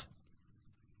خالق،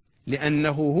 لأنه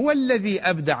هو الذي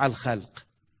أبدع الخلق،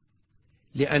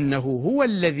 لأنه هو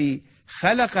الذي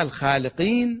خلق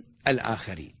الخالقين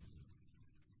الآخرين.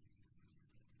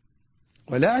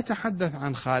 ولا أتحدث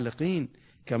عن خالقين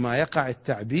كما يقع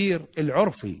التعبير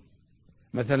العرفي،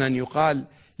 مثلا يقال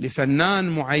لفنان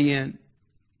معين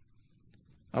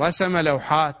رسم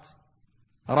لوحات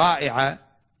رائعة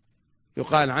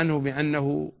يقال عنه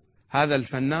بأنه هذا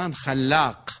الفنان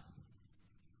خلاق.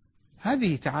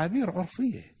 هذه تعابير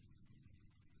عرفية،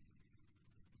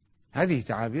 هذه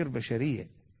تعابير بشرية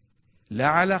لا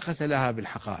علاقة لها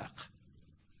بالحقائق.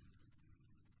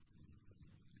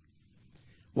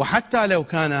 وحتى لو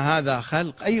كان هذا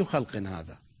خلق، أي خلق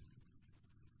هذا؟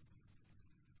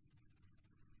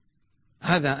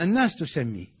 هذا الناس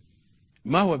تسميه،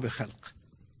 ما هو بخلق.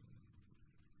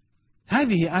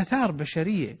 هذه آثار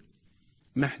بشرية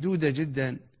محدودة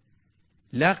جدا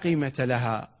لا قيمة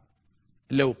لها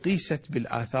لو قيست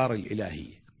بالآثار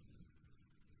الإلهية.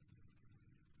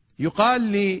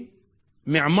 يقال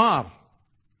لمعمار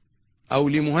أو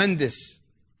لمهندس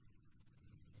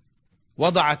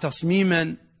وضع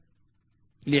تصميما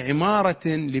لعمارة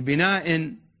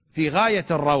لبناء في غاية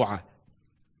الروعة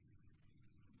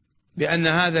بأن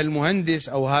هذا المهندس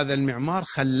أو هذا المعمار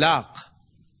خلاق،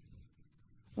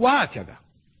 وهكذا.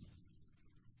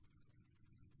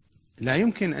 لا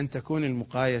يمكن أن تكون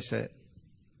المقايسة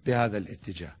بهذا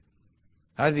الاتجاه.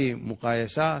 هذه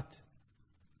مقايسات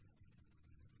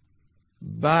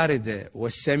باردة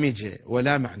والسمجة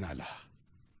ولا معنى لها.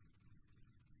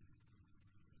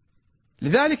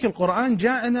 لذلك القرآن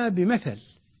جاءنا بمثل،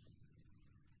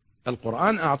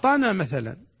 القرآن أعطانا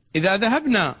مثلا. إذا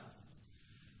ذهبنا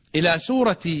إلى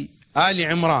سورة آل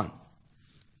عمران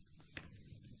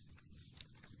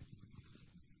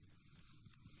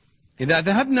إذا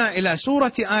ذهبنا إلى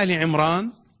سورة آل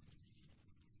عمران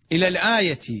إلى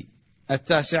الآية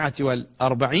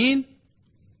 49،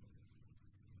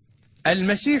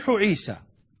 المسيح عيسى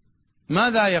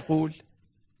ماذا يقول؟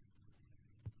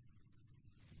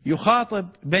 يخاطب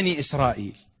بني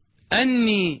إسرائيل: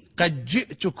 أني قد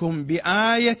جئتكم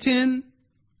بآية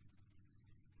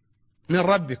من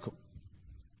ربكم،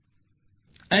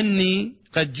 أني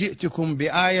قد جئتكم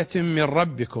بآية من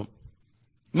ربكم.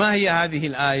 ما هي هذه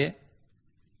الآية؟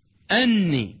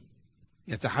 أني،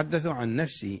 يتحدث عن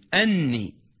نفسه،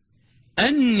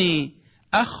 أني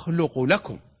أخلق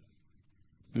لكم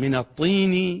من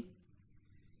الطين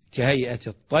كهيئة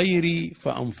الطير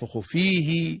فأنفخ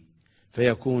فيه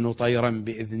فيكون طيرا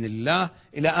بإذن الله،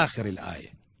 إلى آخر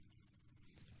الآية.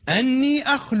 أني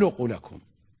أخلق لكم.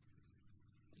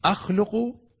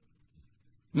 أخلق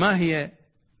ما هي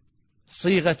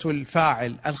صيغة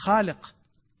الفاعل؟ الخالق.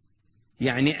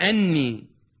 يعني أني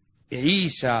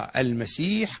عيسى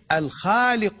المسيح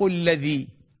الخالق الذي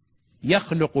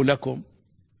يخلق لكم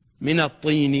من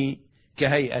الطين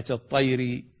كهيئة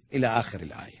الطير، إلى آخر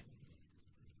الآية.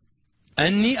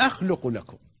 أني أخلق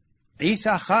لكم،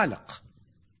 عيسى خالق.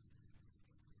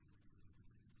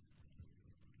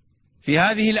 في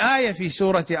هذه الآية في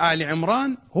سورة آل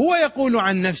عمران هو يقول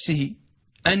عن نفسه: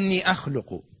 أني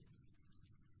أخلق.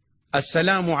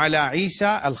 السلام على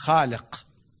عيسى الخالق.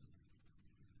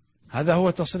 هذا هو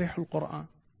تصريح القرآن.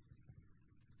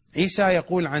 عيسى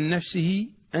يقول عن نفسه: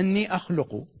 أني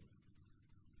أخلق.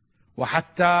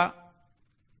 وحتى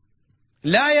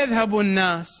لا يذهب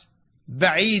الناس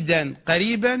بعيدا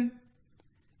قريبا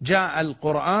جاء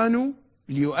القرآن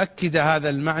ليؤكد هذا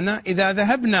المعنى. إذا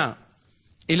ذهبنا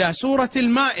إلى سورة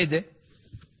المائدة،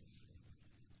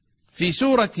 في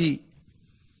سورة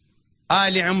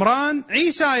آل عمران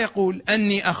عيسى يقول: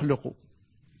 أني أخلق.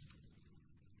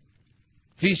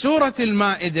 في سورة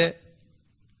المائدة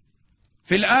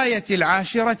في الآية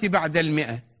 10 بعد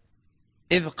 100: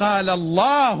 إذ قال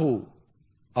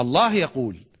الله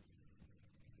يقول: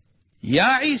 يا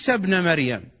عيسى ابن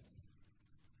مريم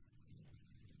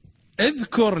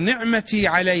اذكر نعمتي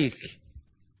عليك،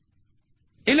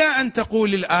 إلى أن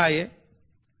تقول الآية.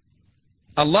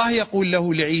 الله يقول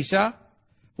له لعيسى: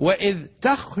 وإذ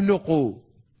تخلق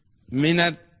من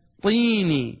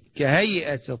الطين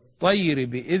كهيئة الطير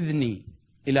بإذني،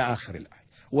 إلى آخر الآية.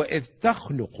 وإذ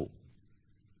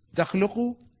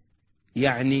تخلق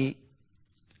يعني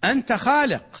أنت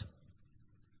خالق.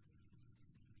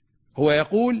 هو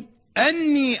يقول: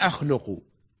 أني أخلق.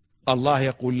 الله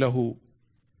يقول له: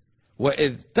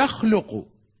 وإذ تخلق،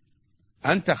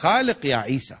 أنت خالق يا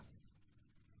عيسى.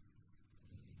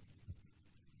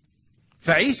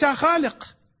 فعيسى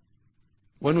خالق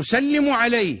ونسلم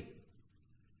عليه،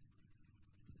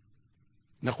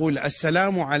 نقول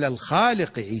السلام على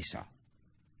الخالق عيسى.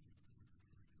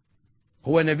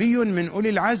 هو نبي من أولي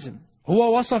العزم،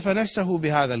 هو وصف نفسه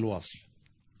بهذا الوصف،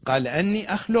 قال: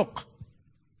 أني أخلق.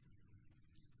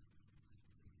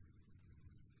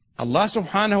 الله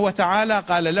سبحانه وتعالى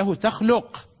قال له: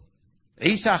 تخلق.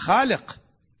 عيسى خالق.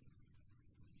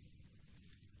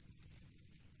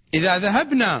 إذا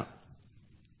ذهبنا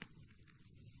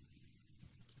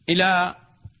إلى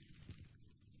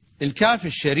الكافي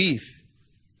الشريف،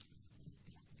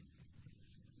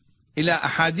 إلى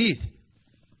أحاديث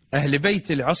أهل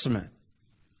بيت العصمة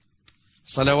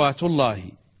صلوات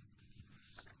الله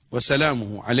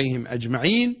وسلامه عليهم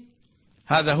أجمعين،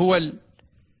 هذا هو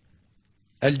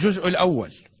الجزء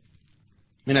الأول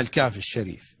من الكافي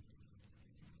الشريف،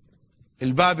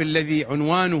 الباب الذي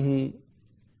عنوانه: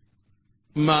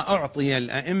 ما أعطي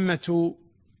الأئمة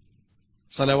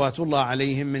صلوات الله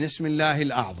عليهم من اسم الله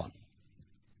الأعظم.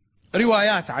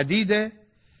 روايات عديدة،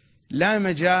 لا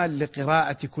مجال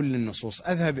لقراءة كل النصوص،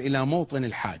 أذهب إلى موطن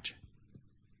الحاجة.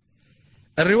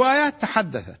 الروايات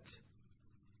تحدثت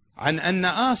عن أن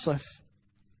آصف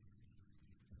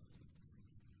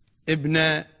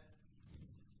ابن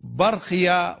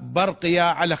برقية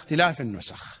على اختلاف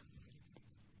النسخ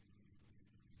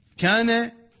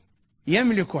كان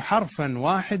يملك حرفا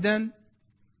واحدا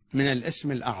من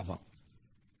الاسم الأعظم.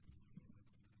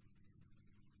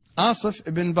 آصف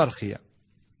ابن برقية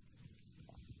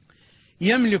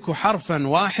يملك حرفا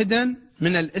واحدا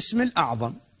من الاسم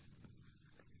الأعظم.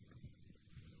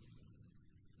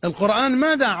 القرآن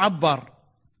ماذا عبر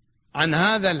عن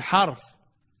هذا الحرف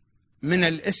من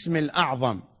الاسم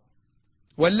الأعظم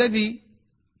والذي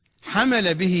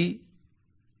حمل به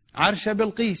عرش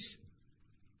بلقيس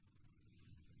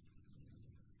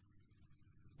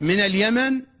من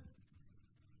اليمن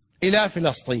إلى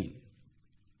فلسطين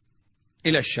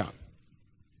إلى الشام؟ .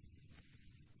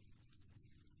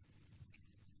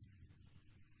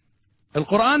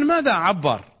 القرآن ماذا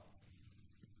عبر؟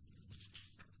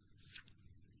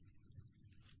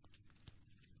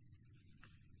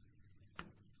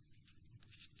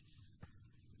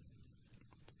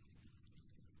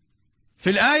 في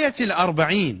الآية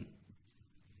 40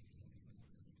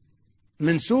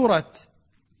 من سورة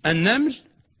النمل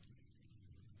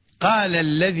قال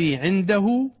الذي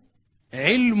عنده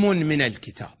علم من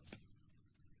الكتاب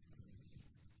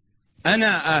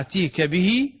أنا آتيك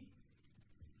به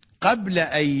قبل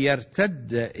أن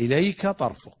يرتد إليك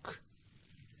طرفك.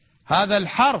 هذا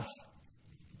الحرف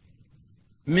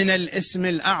من الاسم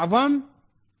الأعظم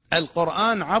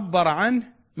القرآن عبر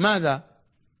عنه ماذا؟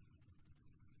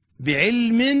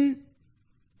 بعلم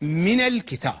من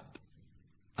الكتاب.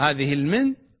 هذه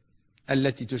المن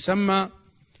التي تسمى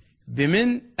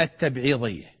بمن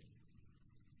التبعيضية،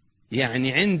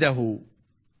 يعني عنده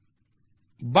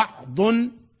بعض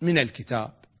من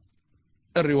الكتاب.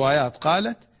 الروايات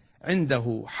قالت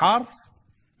عنده حرف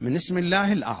من اسم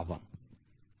الله الأعظم.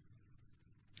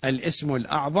 الاسم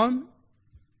الأعظم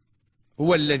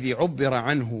هو الذي عبر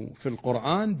عنه في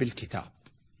القرآن بالكتاب.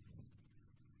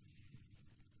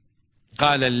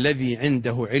 قال الذي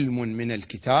عنده علم من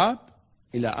الكتاب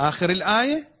إلى آخر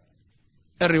الآية.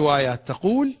 الروايات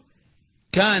تقول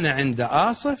كان عند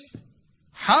آصف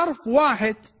حرف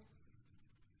واحد،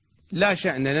 لا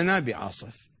شأن لنا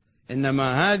بعاصف،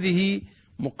 إنما هذه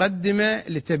مقدمة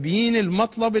لتبيين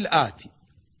المطلب الآتي.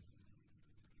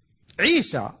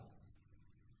 عيسى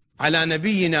على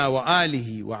نبينا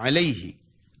وآله وعليه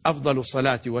أفضل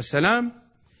الصلاة والسلام،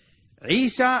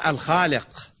 عيسى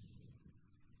الخالق،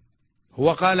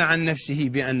 هو قال عن نفسه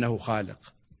بأنه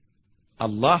خالق،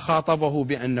 الله خاطبه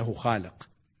بأنه خالق.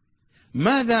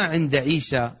 ماذا عند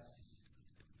عيسى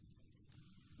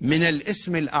من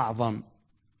الاسم الأعظم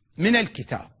من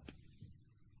الكتاب؟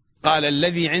 قال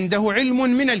الذي عنده علم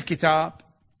من الكتاب.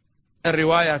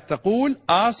 الروايات تقول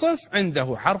آصف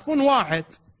عنده حرف واحد.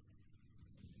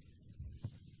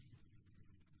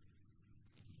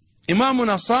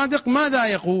 إمامنا الصادق ماذا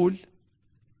يقول؟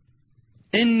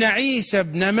 إن عيسى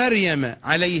ابن مريم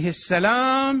عليه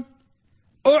السلام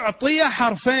أعطي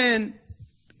حرفين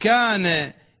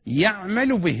كان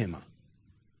يعمل بهما.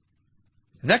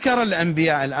 ذكر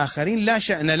الأنبياء الآخرين، لا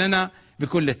شأن لنا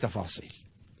بكل التفاصيل.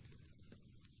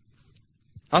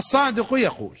 الصادق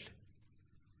يقول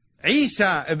عيسى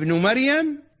ابن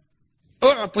مريم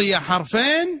أعطي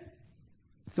حرفين،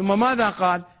 ثم ماذا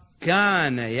قال؟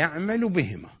 كان يعمل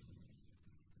بهما.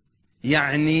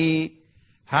 يعني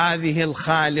هذه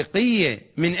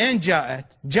الخالقية من أين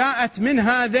جاءت؟ جاءت من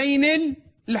هذين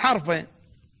الحرفين.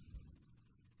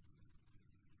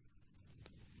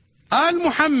 آل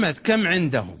محمد كم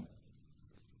عندهم؟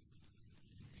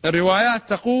 الروايات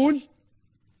تقول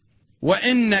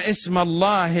وإن اسم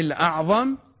الله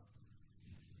الأعظم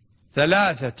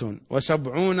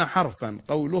 73 حرفا،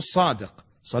 قول الصادق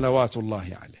صلوات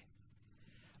الله عليه.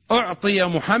 أعطي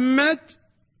محمد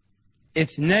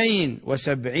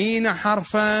 72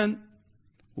 حرفا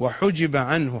وحجب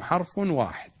عنه حرف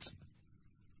واحد.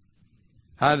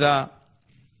 هذا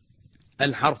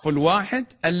الحرف الواحد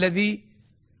الذي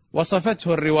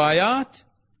وصفته الروايات،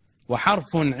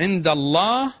 وحرف عند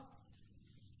الله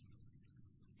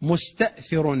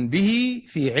مستأثر به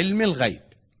في علم الغيب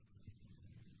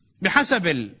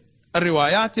بحسب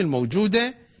الروايات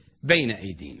الموجودة بين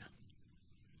أيدينا.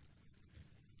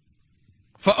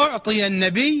 فأعطي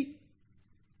النبي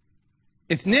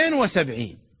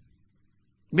 72.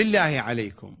 بالله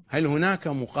عليكم، هل هناك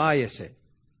مقايسة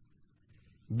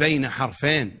بين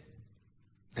حرفين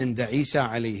عند عيسى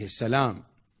عليه السلام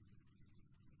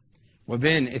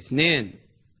وبين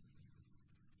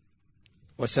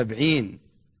 72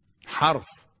 حرف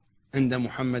عند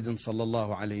محمد صلى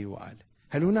الله عليه وآله؟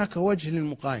 هل هناك وجه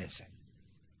للمقايسة؟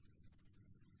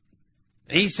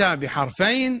 عيسى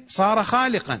بحرفين صار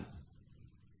خالقا،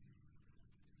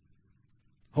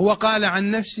 هو قال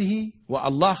عن نفسه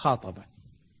والله خاطبه.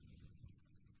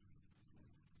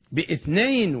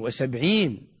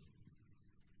 ب72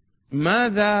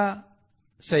 ماذا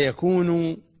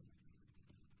سيكون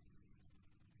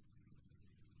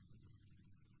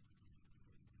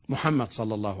محمد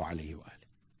صلى الله عليه وآله؟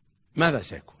 ماذا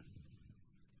سيكون؟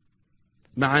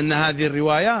 مع أن هذه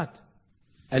الروايات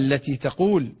التي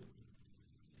تقول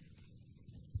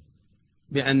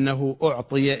بأنه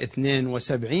أعطي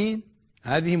 72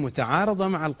 هذه متعارضة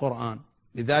مع القرآن.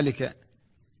 لذلك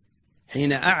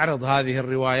حين أعرض هذه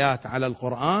الروايات على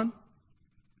القرآن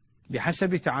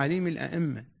بحسب تعاليم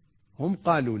الأئمة، هم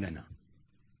قالوا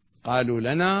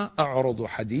لنا أعرض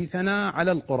حديثنا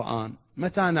على القرآن.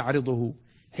 متى نعرضه؟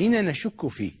 حين نشك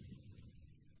فيه.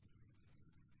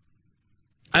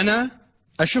 أنا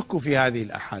أشك في هذه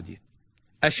الأحاديث،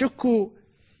 أشك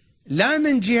لا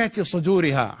من جهة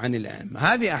صدورها عن الأئمة،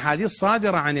 هذه أحاديث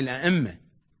صادرة عن الأئمة،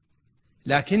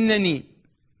 لكنني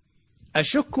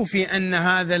أشك في أن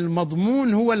هذا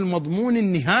المضمون هو المضمون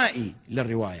النهائي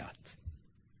للروايات،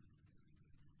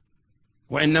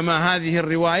 وإنما هذه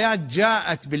الروايات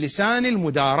جاءت بلسان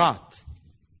المدارات،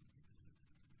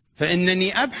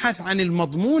 فإنني أبحث عن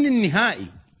المضمون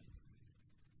النهائي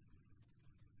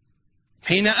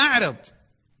حين أعرض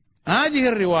هذه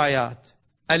الروايات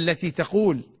التي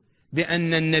تقول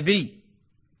بأن النبي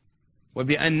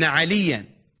وبأن عليا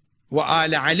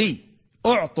وآل علي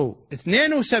أعطوا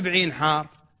 72 حرف،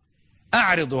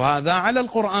 أعرض هذا على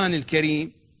القرآن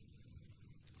الكريم.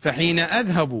 فحين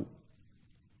أذهب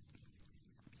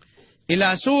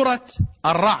إلى سورة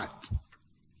الرعد،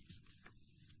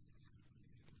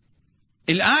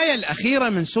 الآية الأخيرة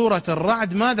من سورة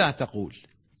الرعد ماذا تقول؟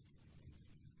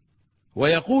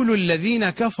 ويقول الذين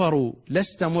كفروا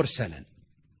لست مرسلا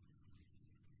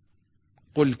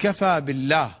قل كفى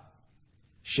بالله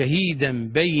شهيدا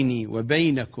بيني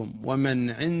وبينكم ومن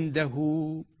عنده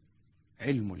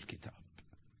علم الكتاب.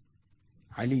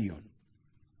 علي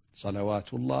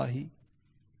صلوات الله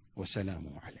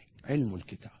وسلامه عليه، علم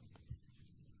الكتاب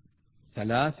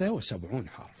 73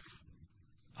 حرف،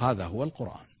 هذا هو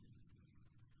القرآن.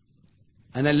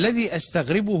 أنا الذي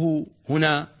أستغربه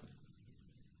هنا،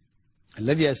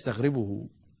 الذي أستغربه،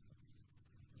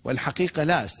 والحقيقة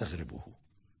لا أستغربه،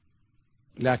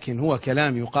 لكن هو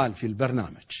كلام يقال في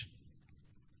البرنامج،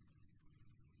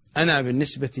 أنا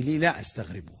بالنسبة لي لا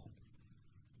أستغربه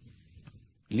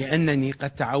لأنني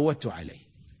قد تعودت عليه،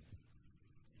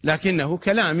 لكنه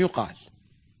كلام يقال.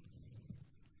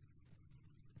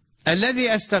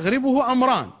 الذي أستغربه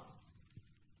أمران.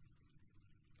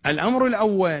 الأمر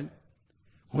الأول،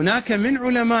 هناك من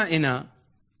علمائنا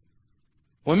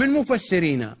ومن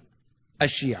مفسرين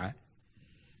الشيعة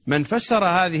من فسر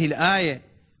هذه الآية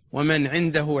ومن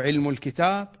عنده علم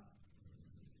الكتاب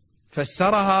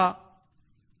فسرها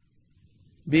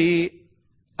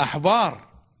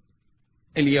بأحبار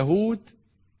اليهود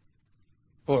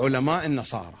وعلماء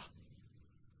النصارى،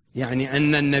 يعني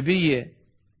أن النبي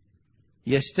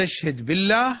يستشهد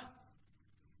بالله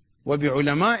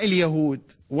وبعلماء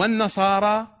اليهود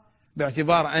والنصارى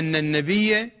باعتبار أن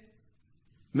النبي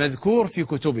مذكور في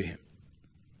كتبهم.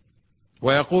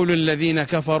 ويقول الذين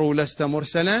كفروا لست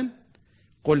مرسلا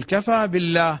قل كفى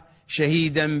بالله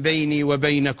شهيدا بيني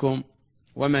وبينكم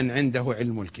ومن عنده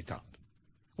علم الكتاب.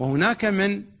 وهناك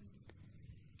من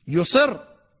يصر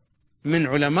من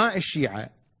علماء الشيعة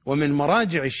ومن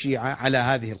مراجع الشيعة على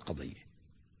هذه القضية،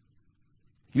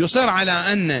 يصر على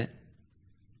أن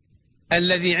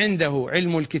الذي عنده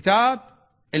علم الكتاب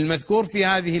المذكور في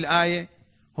هذه الآية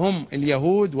هم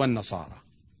اليهود والنصارى.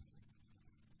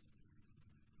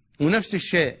 ونفس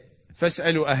الشيء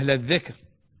فاسألوا أهل الذكر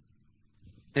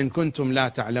إن كنتم لا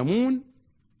تعلمون،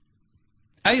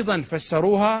 أيضا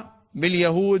فسروها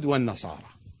باليهود والنصارى.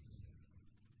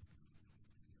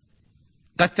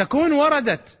 قد تكون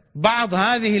وردت بعض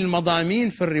هذه المضامين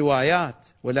في الروايات،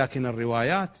 ولكن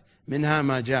الروايات منها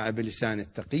ما جاء بلسان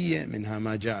التقية، منها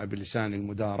ما جاء بلسان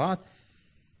المدارات.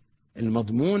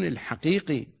 المضمون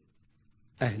الحقيقي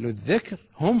أهل الذكر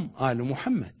هم آل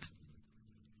محمد،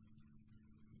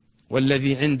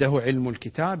 والذي عنده علم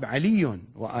الكتاب علي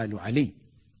وآل علي.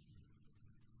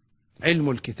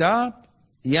 علم الكتاب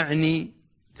يعني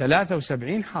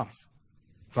 73 حرف.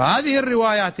 فهذه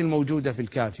الروايات الموجودة في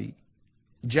الكافي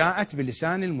جاءت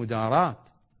بلسان المدارات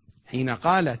حين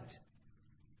قالت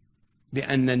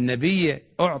بأن النبي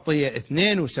أعطي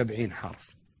 72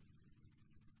 حرف.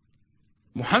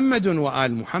 محمد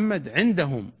وآل محمد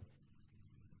عندهم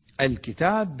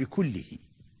الكتاب بكله،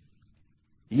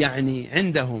 يعني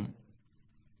عندهم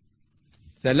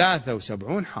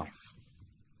 73 حرف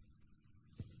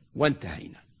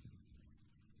وانتهينا.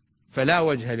 فلا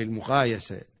وجه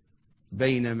للمقايسة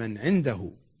بين من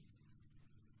عنده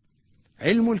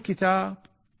علم الكتاب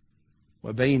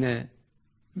وبين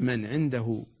من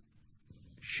عنده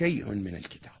شيء من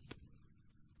الكتاب.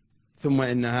 ثم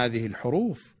إن هذه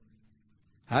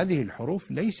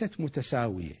الحروف ليست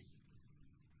متساوية،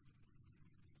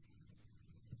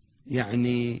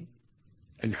 يعني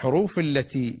الحروف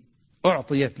التي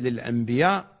أعطيت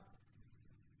للأنبياء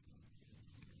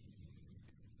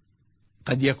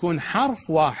قد يكون حرف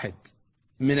واحد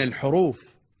من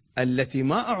الحروف التي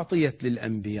ما أعطيت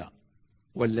للأنبياء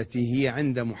والتي هي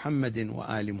عند محمد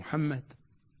وآل محمد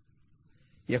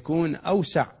يكون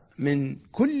أوسع من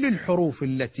كل الحروف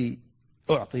التي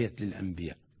أعطيت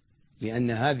للأنبياء،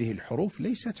 لأن هذه الحروف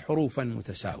ليست حروفا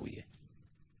متساوية.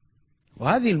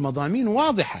 وهذه المضامين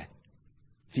واضحة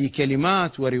في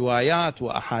كلمات وروايات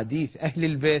وأحاديث أهل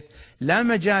البيت لا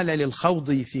مجال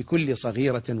للخوض في كل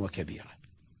صغيرة وكبيرة.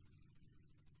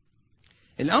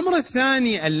 الأمر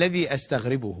الثاني الذي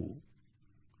أستغربه،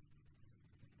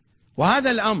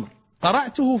 وهذا الأمر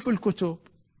قرأته في الكتب،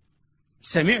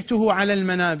 سمعته على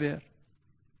المنابر،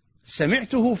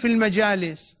 سمعته في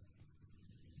المجالس،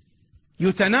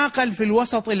 يتناقل في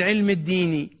الوسط العلمي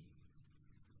الديني،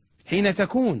 حين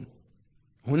تكون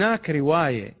هناك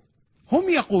رواية هم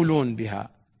يقولون بها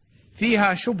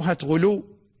فيها شبهة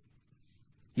غلو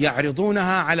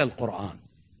يعرضونها على القرآن،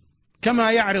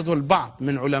 كما يعرض البعض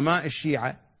من علماء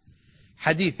الشيعة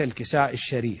حديث الكساء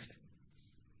الشريف،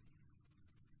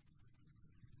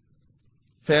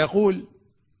 فيقول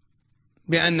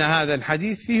بأن هذا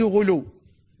الحديث فيه غلو،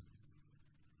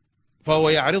 فهو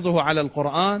يعرضه على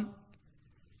القرآن،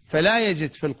 فلا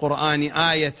يجد في القرآن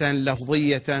آية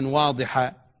لفظية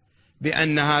واضحة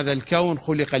بأن هذا الكون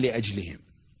خلق لأجلهم،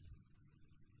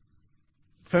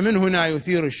 فمن هنا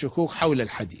يثير الشكوك حول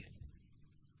الحديث،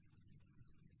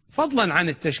 فضلا عن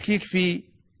التشكيك في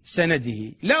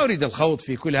سنده. لا أريد الخوض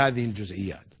في كل هذه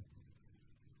الجزئيات،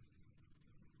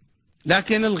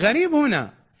 لكن الغريب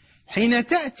هنا حين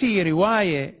تأتي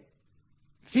رواية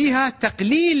فيها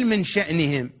تقليل من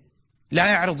شأنهم لا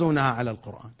يعرضونها على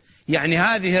القرآن. يعني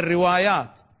هذه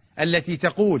الروايات التي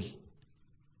تقول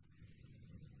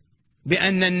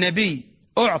بأن النبي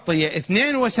أعطي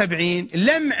 72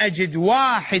 لم أجد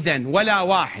واحدا ولا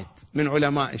واحد من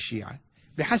علماء الشيعة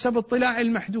بحسب اطلاع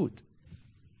المحدود.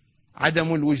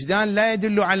 عدم الوجدان لا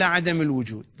يدل على عدم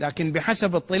الوجود، لكن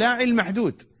بحسب اطلاع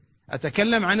المحدود،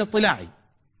 أتكلم عن اطلاعي،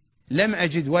 لم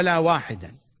أجد ولا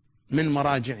واحدا من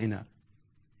مراجعنا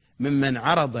ممن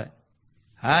عرض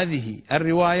هذه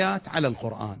الروايات على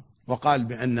القرآن وقال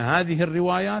بأن هذه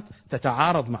الروايات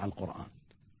تتعارض مع القرآن.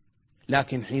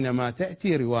 لكن حينما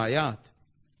تأتي روايات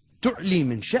تعلي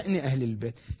من شأن أهل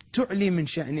البيت، تعلي من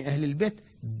شأن أهل البيت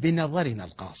بنظرنا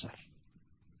القاصر.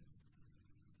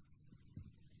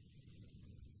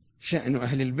 شأن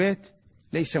أهل البيت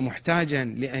ليس محتاجا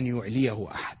لأن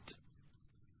يعليه أحد،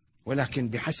 ولكن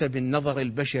بحسب النظر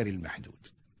البشري المحدود.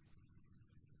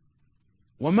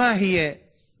 وما هي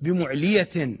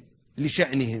بمعلية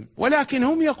لشأنهم، ولكن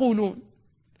هم يقولون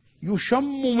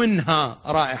يشم منها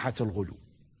رائحة الغلو.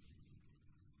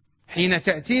 حين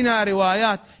تأتينا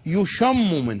روايات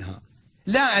يشم منها،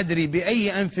 لا أدري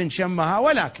بأي أنف شمها،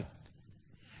 ولكن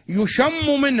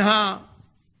يشم منها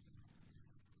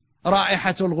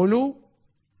رائحة الغلو،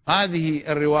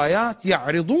 هذه الروايات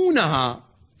يعرضونها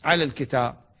على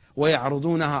الكتاب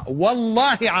ويعرضونها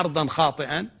والله عرضا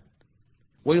خاطئا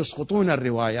ويسقطون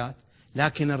الروايات.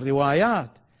 لكن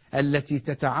الروايات التي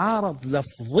تتعارض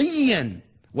لفظيا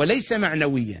وليس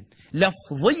معنويا،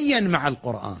 لفظيا مع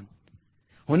القرآن،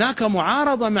 هناك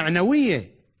معارضة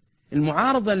معنوية.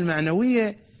 المعارضة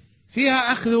المعنوية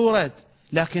فيها أخذ ورد،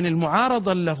 لكن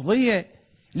المعارضة اللفظية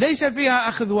ليس فيها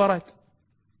أخذ ورد.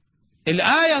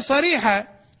 الآية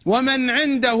صريحة: ومن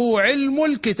عنده علم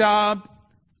الكتاب.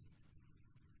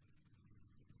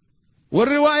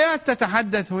 والروايات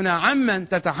تتحدث هنا عمن؟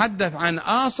 تتحدث عن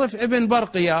آصف ابن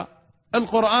برقية.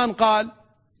 القرآن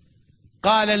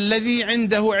قال الذي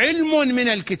عنده علم من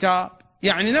الكتاب،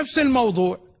 يعني نفس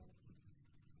الموضوع.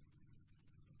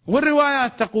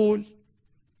 والروايات تقول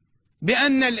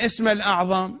بأن الاسم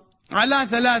الأعظم على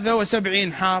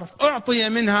 73 حرف أعطي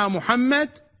منها محمد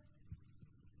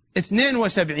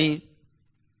 72،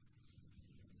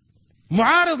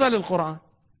 معارضة للقرآن.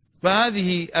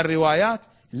 فهذه الروايات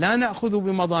لا نأخذ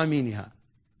بمضامينها،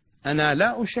 أنا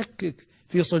لا أشكك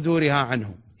في صدورها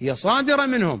عنهم، هي صادرة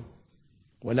منهم،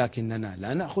 ولكننا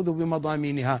لا نأخذ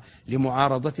بمضامينها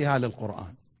لمعارضتها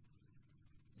للقرآن.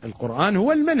 القرآن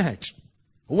هو المنهج،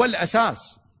 هو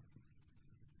الأساس،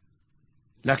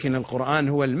 لكن القرآن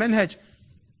هو المنهج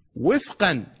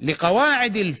وفقا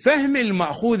لقواعد الفهم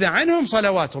المأخوذة عنهم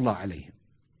صلوات الله عليهم.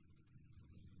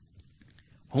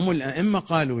 هم الأئمة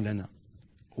قالوا لنا،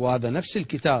 وهذا نفس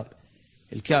الكتاب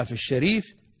الكافي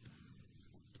الشريف،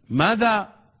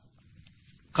 ماذا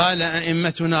قال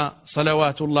أئمتنا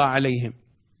صلوات الله عليهم؟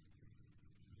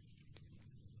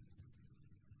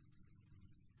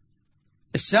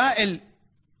 السائل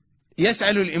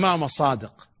يسأل الإمام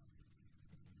الصادق: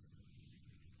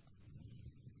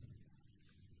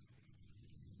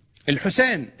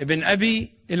 الحسين بن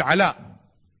أبي العلاء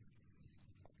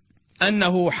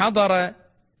أنه حضر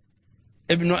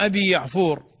ابن أبي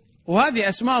يعفور، وهذه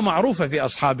أسماء معروفة في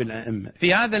أصحاب الأئمة،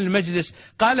 في هذا المجلس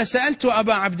قال: سألت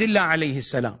أبا عبد الله عليه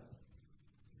السلام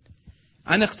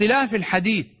عن اختلاف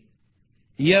الحديث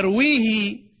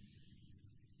يرويه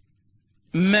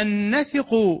من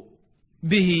نثق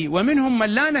به ومنهم من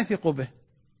لا نثق به،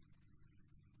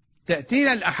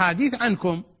 تأتينا الأحاديث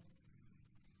عنكم.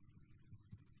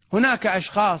 هناك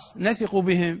أشخاص نثق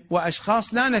بهم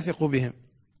وأشخاص لا نثق بهم.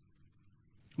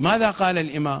 ماذا قال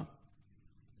الإمام؟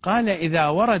 قال: إذا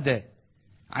ورد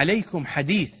عليكم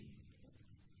حديث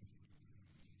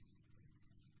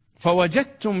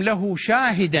فوجدتم له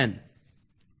شاهدا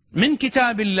من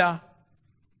كتاب الله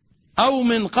أو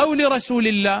من قول رسول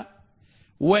الله،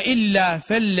 وإلا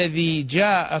فالذي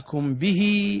جاءكم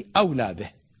به أولى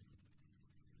به.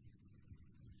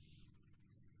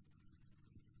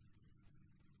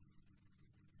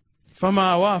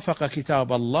 فما وافق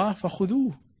كتاب الله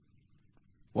فخذوه،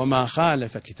 وما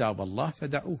خالف كتاب الله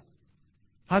فدعوه.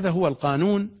 هذا هو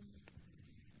القانون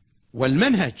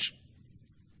والمنهج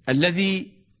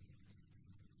الذي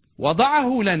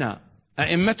وضعه لنا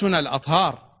أئمتنا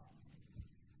الأطهار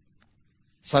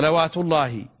صلوات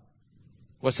الله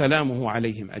وسلامه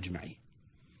عليهم أجمعين.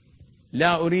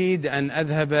 لا أريد أن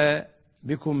أذهب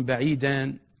بكم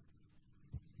بعيدا،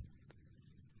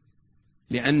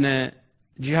 لأن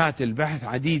جهات البحث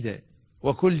عديدة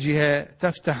وكل جهة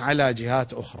تفتح على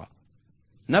جهات أخرى.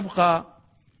 نبقى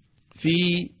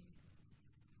في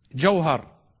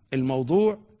جوهر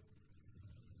الموضوع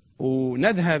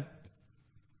ونذهب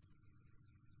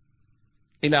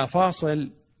إلى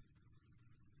فاصل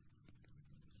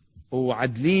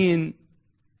وعدلين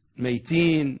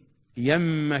ميتين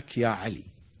يمك يا علي.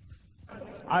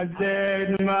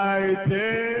 عدلين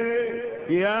ميتين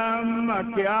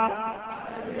يمك يا علي،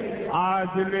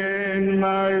 عدلين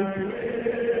ميتين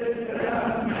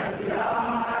يمك يا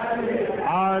علي،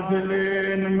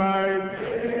 عدلين ميتين يمك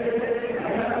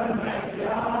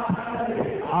يا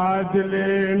علي،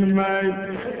 عدلين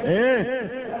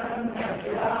ميتين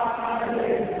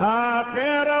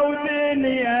آخرة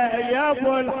ودنيا يا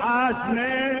ابو الحسن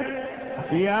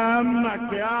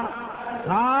يمك يا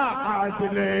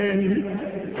عدلين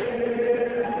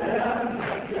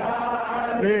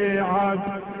في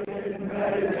عدل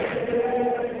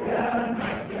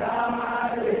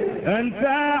انت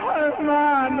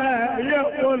حمامة يا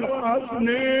ابو الحسن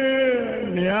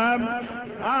يمك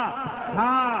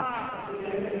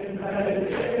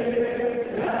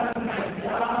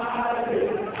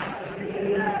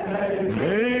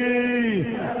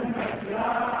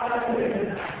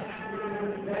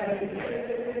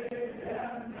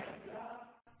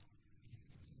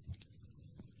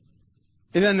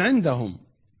إذن عندهم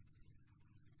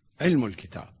علم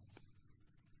الكتاب،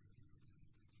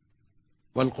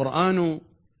 والقرآن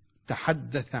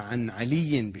تحدث عن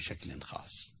علي بشكل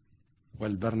خاص،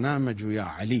 والبرنامج يا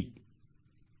علي.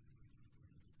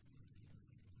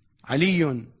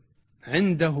 علي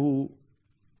عنده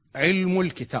علم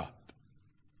الكتاب،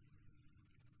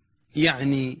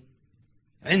 يعني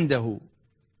عنده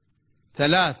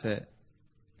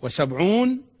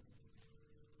 73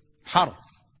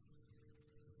 حرف.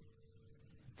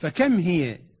 فكم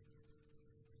هي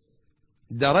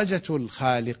درجة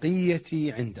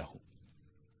الخالقية عنده؟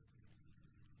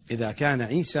 إذا كان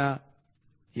عيسى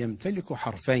يمتلك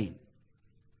حرفين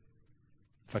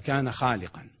فكان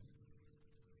خالقا.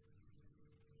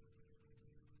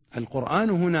 القرآن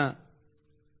هنا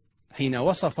حين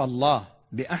وصف الله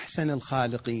بأحسن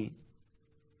الخالقين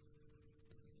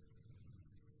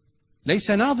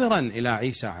ليس ناظرا إلى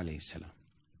عيسى عليه السلام،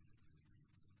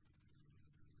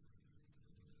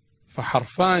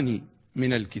 فحرفان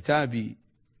من الكتاب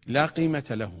لا قيمة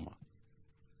لهما.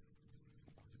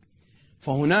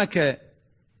 فهناك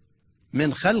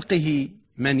من خلقه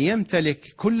من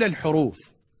يمتلك كل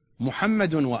الحروف،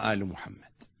 محمد وآل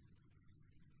محمد.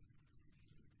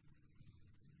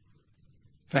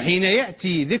 فحين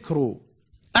يأتي ذكر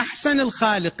أحسن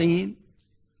الخالقين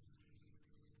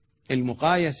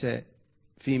المقايسة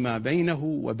فيما بينه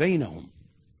وبينهم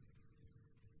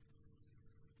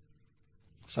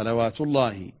صلوات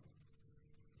الله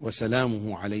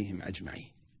وسلامه عليهم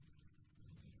أجمعين.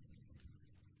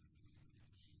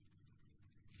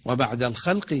 وبعد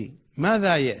الخلق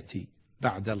ماذا يأتي؟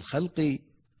 بعد الخلق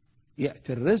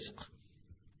يأتي الرزق.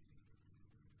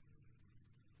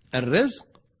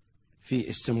 الرزق في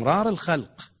استمرار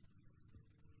الخلق.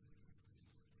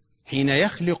 حين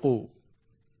يخلق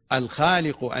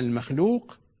الخالق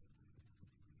المخلوق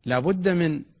لا بد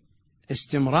من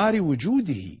استمرار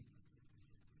وجوده،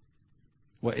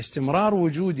 واستمرار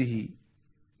وجوده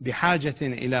بحاجة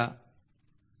إلى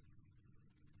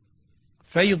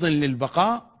فيض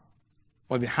للبقاء،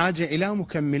 وبحاجة إلى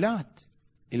مكملات،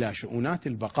 إلى شؤونات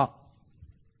البقاء.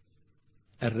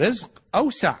 الرزق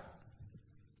أوسع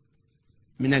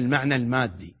من المعنى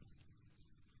المادي.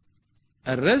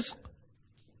 الرزق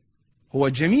هو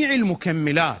جميع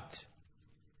المكملات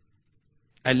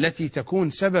التي تكون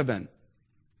سببا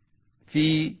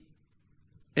في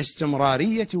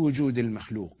استمرارية وجود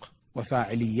المخلوق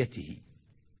وفاعليته.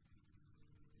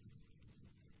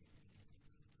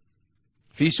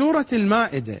 في سورة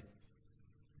المائدة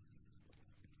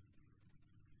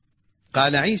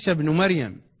قال عيسى ابن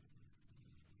مريم: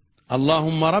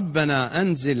 اللهم ربنا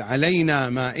أنزل علينا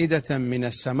مائدة من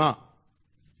السماء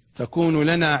تكون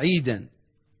لنا عيدا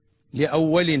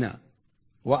لأولنا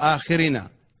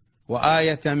وآخرنا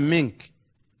وآية منك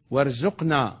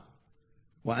وارزقنا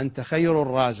وأنت خير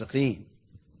الرازقين.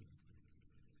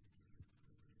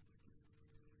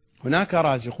 هناك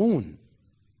رازقون،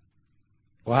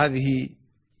 وهذه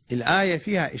الآية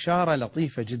فيها إشارة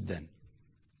لطيفة جدا.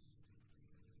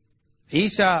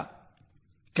 عيسى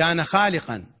كان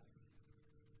خالقا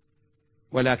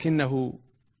ولكنه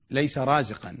ليس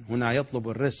رازقا، هنا يطلب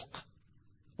الرزق،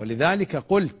 ولذلك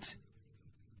قلت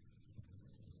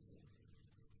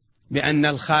بأن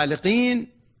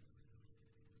الخالقين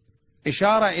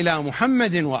إشارة إلى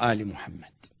محمد وآل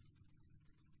محمد،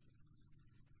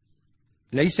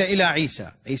 ليس إلى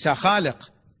عيسى. عيسى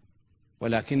خالق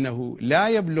ولكنه لا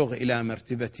يبلغ إلى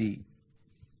مرتبة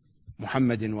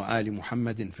محمد وآل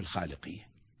محمد في الخالقية.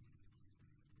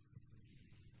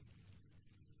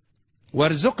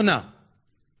 وارزقنا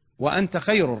وأنت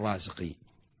خير الرازقين.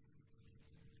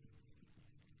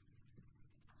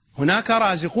 هناك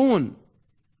رازقون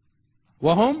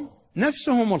وهم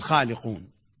نفسهم الخالقون.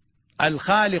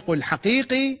 الخالق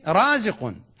الحقيقي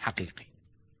رازق حقيقي،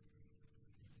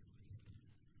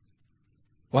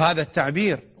 وهذا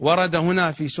التعبير ورد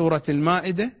هنا في سورة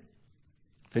المائدة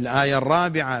في الآية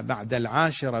 4 بعد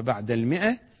 10 بعد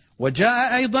 100،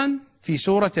 وجاء أيضا في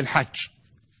سورة الحج،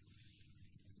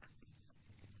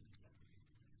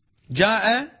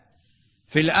 جاء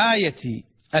في الآية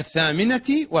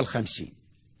 58: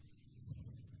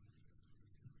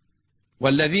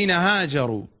 والذين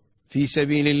هاجروا في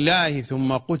سبيل الله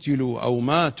ثم قتلوا أو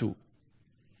ماتوا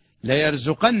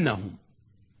ليرزقنهم.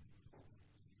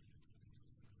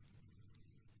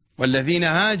 والذين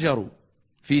هاجروا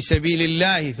في سبيل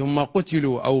الله ثم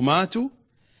قتلوا أو ماتوا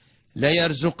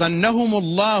ليرزقنهم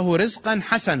الله رزقا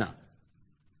حسنا.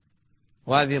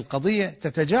 وهذه القضية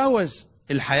تتجاوز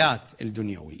الحياة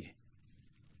الدنيوية،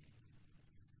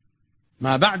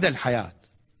 ما بعد الحياة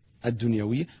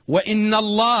الدنيوية. وإن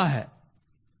الله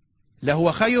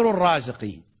لهو خير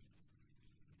الرازقين.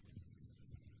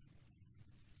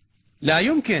 لا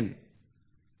يمكن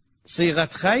صيغة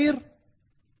خير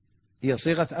هي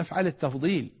صيغة أفعل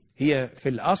التفضيل، هي في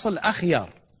الأصل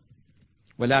أخير،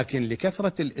 ولكن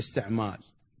لكثرة الاستعمال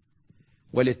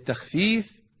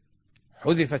وللتخفيف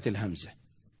حذفت الهمزة.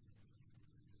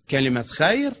 كلمة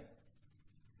خير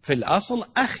في الأصل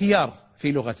أخير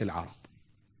في لغة العرب،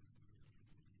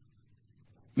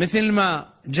 مثل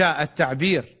ما جاء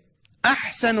التعبير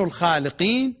أحسن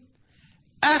الخالقين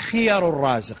أخير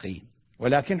الرازقين،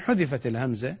 ولكن حذفت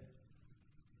الهمزة،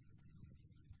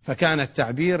 فكان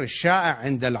التعبير الشائع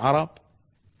عند العرب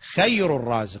خير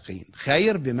الرازقين،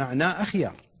 خير بمعنى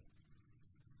أخير.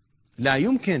 لا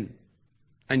يمكن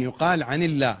أن يقال عن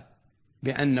الله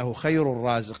بأنه خير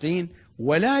الرازقين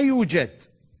ولا يوجد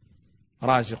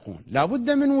رازقون، لا بد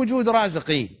من وجود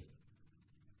رازقين،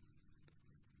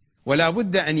 ولا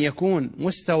بد أن يكون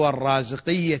مستوى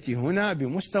الرازقية هنا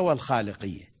بمستوى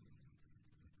الخالقية.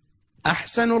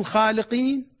 أحسن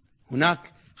الخالقين،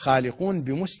 هناك خالقون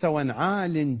بمستوى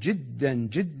عال جدا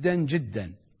جدا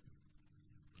جدا.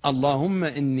 اللهم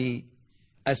إني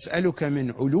أسألك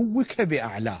من علوك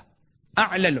بأعلاه،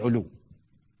 أعلى العلو.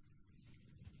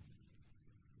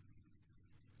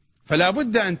 فلا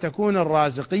بد أن تكون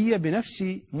الرازقية بنفس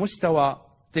مستوى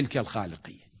تلك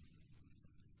الخالقية.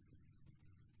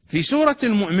 في سورة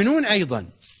المؤمنون أيضا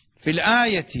في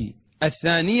الآية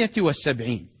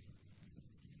 72: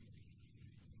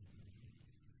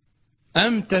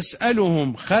 أم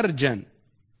تسألهم خرجا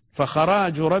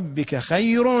فخراج ربك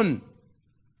خير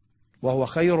وهو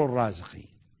خير الرازقين.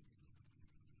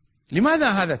 لماذا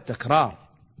هذا التكرار؟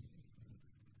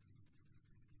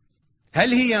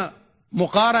 هل هي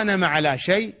مقارنة مع لا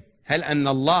شيء؟ هل أن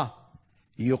الله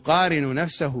يقارن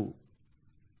نفسه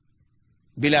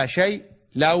بلا شيء،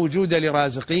 لا وجود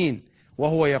لرازقين،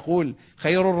 وهو يقول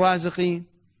خير الرازقين؟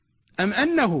 أم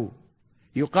أنه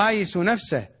يقايس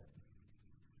نفسه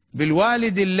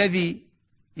بالوالد الذي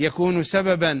يكون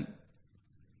سببا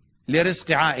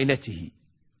لرزق عائلته؟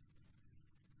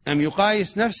 أم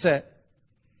يقايس نفسه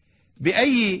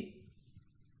بأي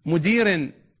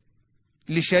مدير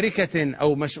لشركة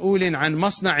أو مسؤول عن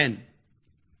مصنع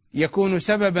يكون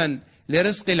سببا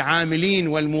لرزق العاملين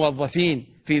والموظفين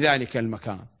في ذلك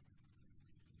المكان؟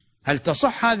 هل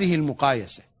تصح هذه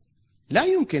المقايسة؟ لا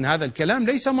يمكن، هذا الكلام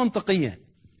ليس منطقيا.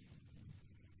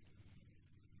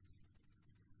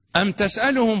 أم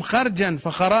تسألهم خرجا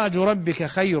فخراج ربك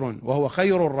خير وهو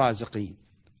خير الرازقين.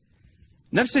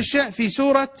 نفس الشيء في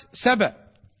سورة سبأ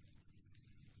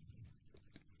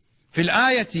في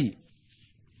الآية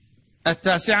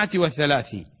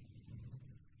 39: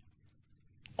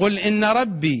 قل إن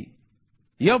ربي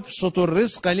يبسط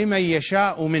الرزق لمن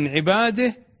يشاء من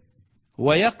عباده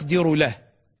ويقدر له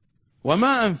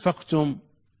وما أنفقتم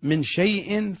من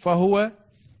شيء فهو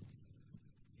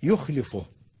يخلفه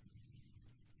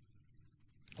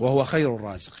وهو خير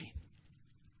الرازقين.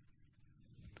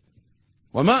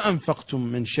 وما أنفقتم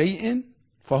من شيء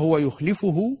فهو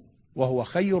يخلفه وهو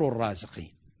خير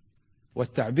الرازقين.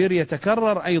 والتعبير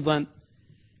يتكرر أيضا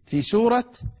في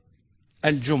سورة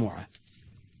الجمعة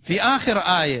في آخر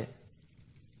آية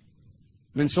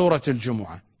من سورة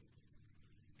الجمعة: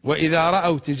 وإذا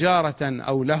رأوا تجارة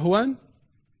أو لهوا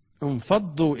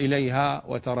انفضوا إليها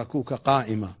وتركوك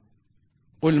قائما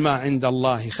قل ما عند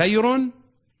الله خير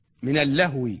من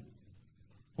اللهو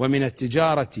ومن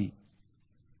التجارة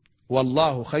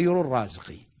والله خير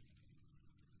الرازقين.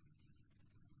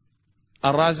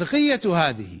 الرازقية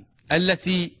هذه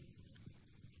التي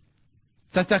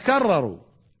تتكرر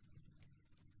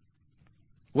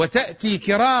وتأتي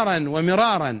كرارا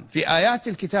ومرارا في آيات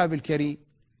الكتاب الكريم،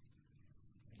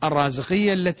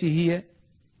 الرازقية التي هي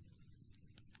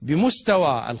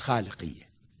بمستوى الخالقية،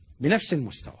 بنفس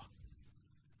المستوى.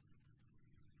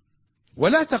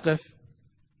 ولا تقف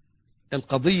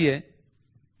القضية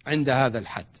عند هذا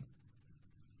الحد،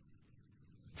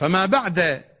 فما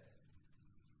بعد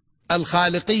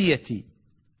الخالقية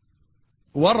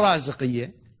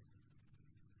والرازقية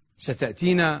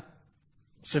ستأتينا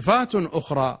صفات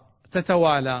أخرى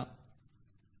تتوالى.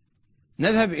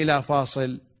 نذهب إلى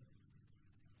فاصل.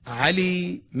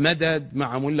 علي مدد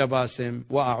مع ملا باسم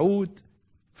وأعود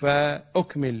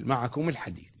فأكمل معكم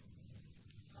الحديث.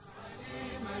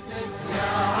 يا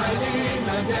علي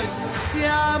مدد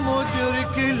يا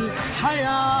مدرك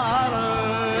الحيارة،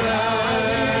 يا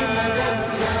علي مدد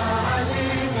يا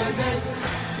علي مدد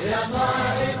يا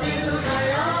قائد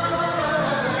الخيارة،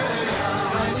 يا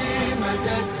علي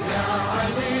مدد يا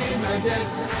علي مدد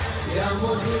يا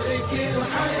مدرك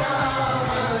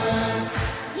الحيارة،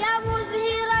 يا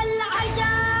مظهر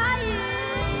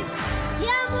العجائب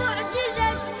يا معجزة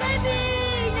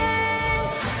نبينا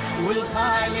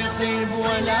والخالق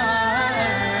بولاء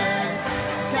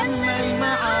كمل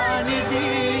معاني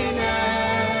دينا،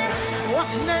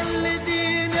 واحنا الذي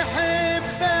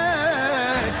نحبك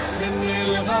من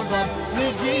الغضب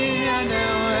نجينا،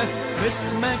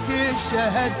 باسمك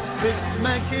الشهد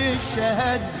باسمك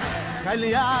الشهد خل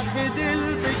ياخذ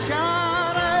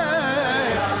البشارة،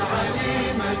 يا علي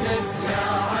مدد يا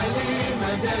علي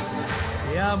مدد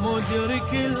يا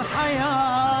مدرك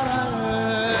الحيارة،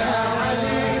 يا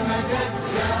علي مدد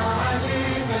يا علي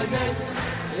مدد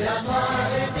يا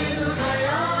قائد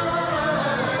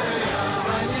الخيارة، يا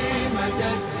علي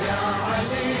مدد يا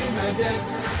علي مدد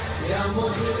يا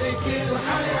مدرك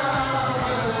الحيارة.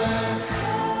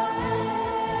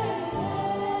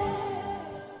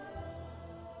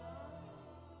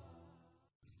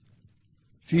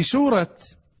 في سورة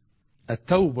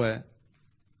التوبة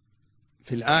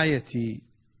في الآية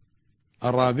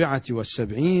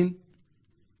 74: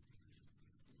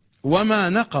 وما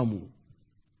نقموا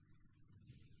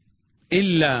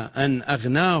إلا أن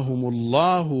أغناهم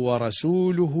الله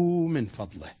ورسوله من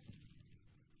فضله.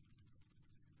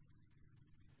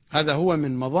 هذا هو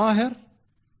من مظاهر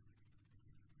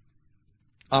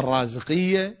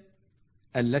الرازقية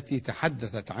التي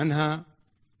تحدثت عنها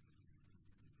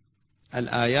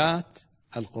الآيات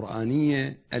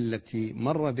القرآنية التي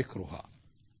مر ذكرها.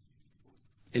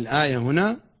 الآية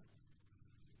هنا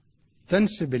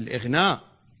تنسب الإغناء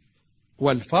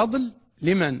والفضل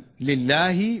لمن؟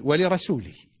 لله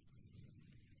ولرسوله.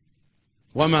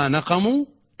 وما نقموا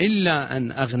إلا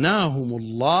أن أغناهم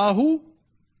الله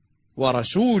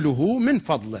ورسوله من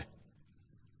فضله.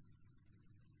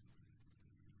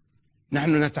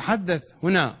 نحن نتحدث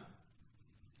هنا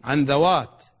عن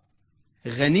ذوات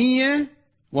غنية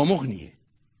ومغنية.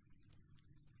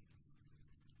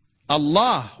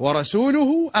 الله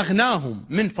ورسوله أغناهم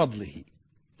من فضله.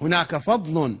 هناك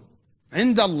فضل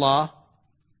عند الله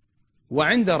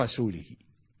وعند رسوله،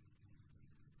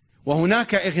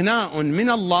 وهناك إغناء من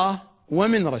الله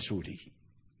ومن رسوله.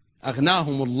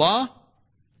 أغناهم الله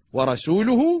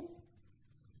ورسوله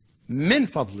من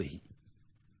فضله.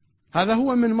 هذا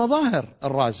هو من مظاهر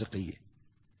الرازقية.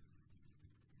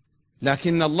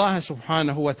 لكن الله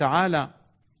سبحانه وتعالى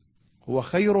هو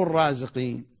خير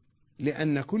الرازقين،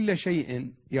 لأن كل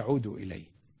شيء يعود إليه،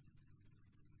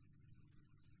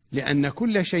 لأن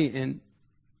كل شيء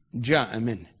جاء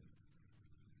منه،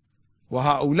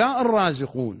 وهؤلاء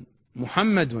الرازقون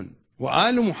محمد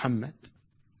وآل محمد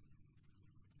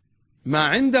ما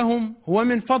عندهم هو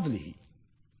من فضله،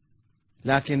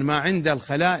 لكن ما عند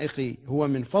الخلائق هو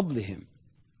من فضلهم،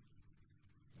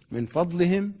 من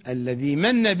فضلهم الذي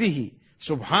من به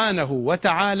سبحانه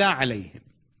وتعالى عليهم.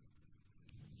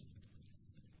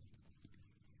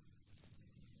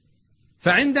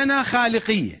 فعندنا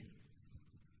خالقية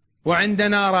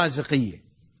وعندنا رازقية،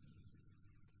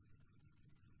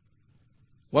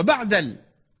 وبعد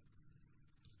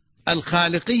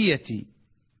الخالقية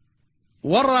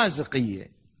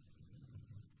والرازقية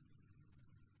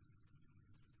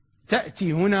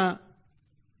تأتي هنا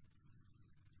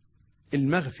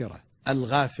المغفرة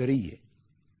الغافرية.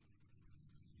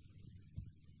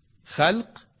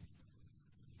 خلق،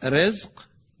 رزق،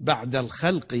 بعد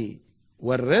الخلق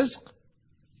والرزق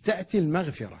تأتي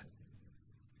المغفرة.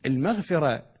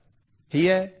 المغفرة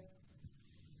هي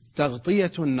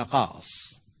تغطية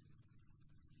النقائص،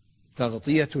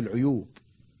 تغطية العيوب،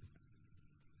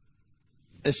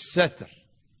 الستر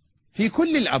في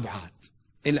كل الأبعاد،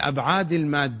 الأبعاد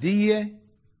المادية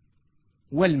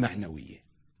والمعنوية،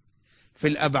 في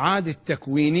الأبعاد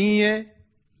التكوينية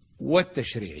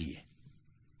والتشريعية،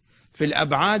 في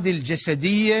الأبعاد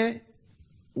الجسدية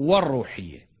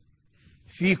والروحية،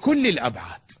 في كل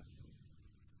الأبعاد.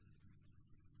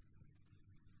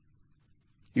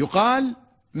 يقال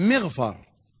مغفر.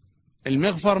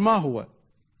 المغفر ما هو؟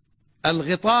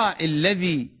 الغطاء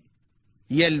الذي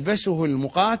يلبسه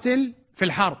المقاتل في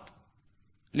الحرب.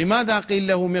 لماذا قيل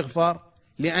له مغفر؟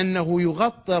 لأنه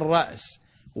يغطي الرأس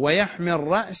ويحمي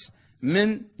الرأس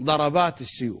من ضربات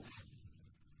السيوف.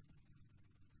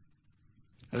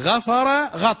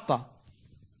 غفر، غطى.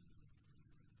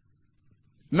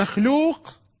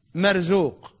 مخلوق،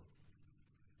 مرزوق،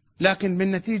 لكن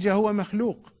بالنتيجة هو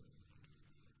مخلوق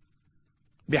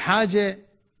بحاجة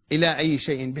إلى أي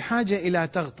شيء؟ بحاجة إلى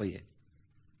تغطية.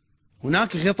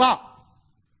 هناك غطاء،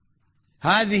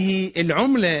 هذه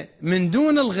العملة من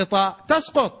دون الغطاء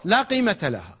تسقط، لا قيمة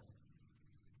لها.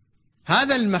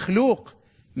 هذا المخلوق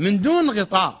من دون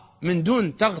غطاء، من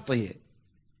دون تغطية،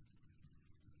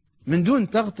 من دون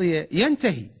تغطية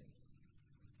ينتهي.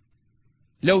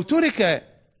 لو ترك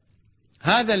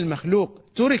هذا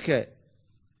المخلوق، ترك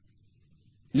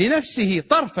لنفسه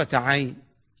طرفة عين،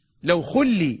 لو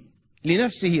خلي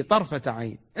لنفسه طرفة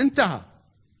عين انتهى.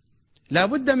 لا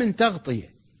بد من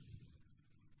تغطية.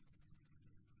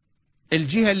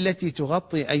 الجهة التي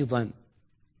تغطي أيضا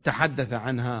تحدث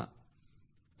عنها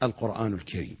القرآن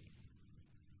الكريم.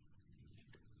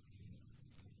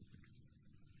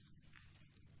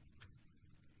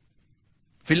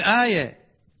 في الآية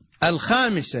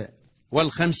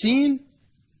 55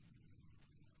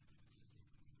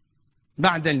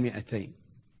 بعد 200: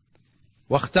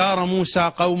 واختار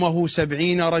موسى قومه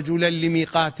 70 رجلا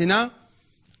لميقاتنا.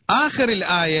 آخر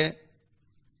الآية: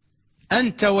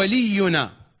 أنت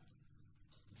ولينا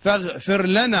فاغفر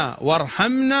لنا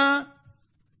وارحمنا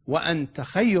وأنت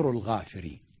خير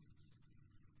الغافرين.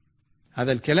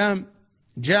 هذا الكلام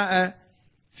جاء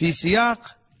في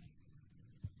سياق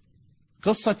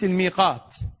قصة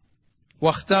الميقات.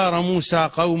 واختار موسى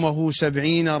قومه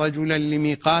 70 رجلا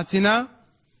لميقاتنا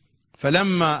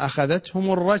فلما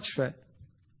أخذتهم الرجفة،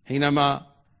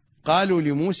 حينما قالوا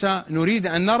لموسى نريد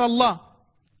أن نرى الله،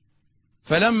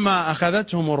 فلما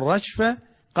أخذتهم الرجفة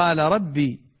قال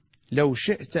ربي لو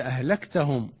شئت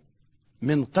أهلكتهم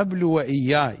من قبل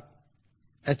وإياي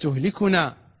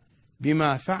أتهلكنا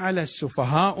بما فعل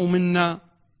السفهاء منا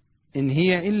إن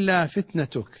هي إلا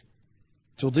فتنتك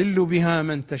تضل بها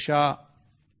من تشاء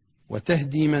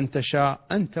وتهدي من تشاء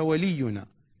أنت ولينا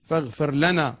فاغفر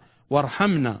لنا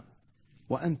وارحمنا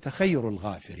وأنت خير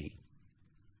الغافرين.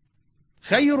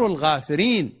 خير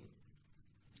الغافرين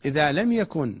إذا لم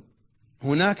يكن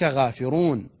هناك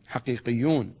غافرون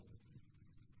حقيقيون،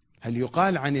 هل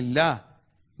يقال عن الله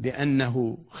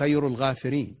بأنه خير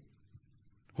الغافرين؟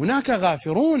 هناك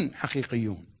غافرون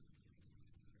حقيقيون،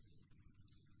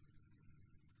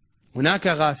 هناك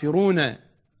غافرون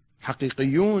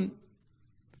حقيقيون.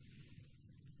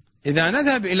 إذا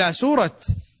نذهب إلى سورة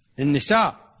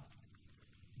النساء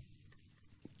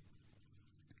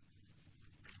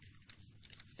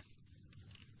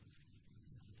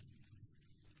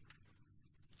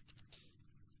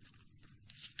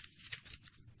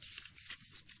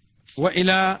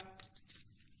وإلى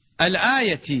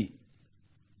الآية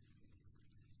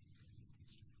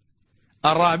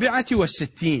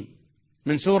 64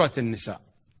 من سورة النساء: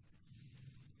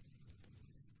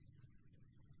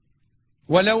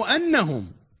 ولو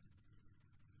أنهم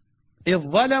إذ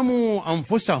ظلموا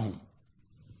أنفسهم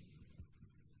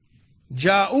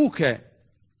جاءوك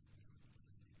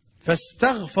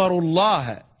فاستغفروا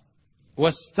الله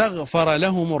واستغفر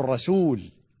لهم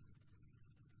الرسول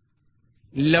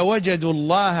لوجدوا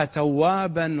الله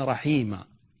توابا رحيما.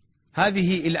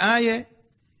 هذه الآية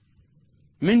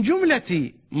من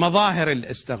جملة مظاهر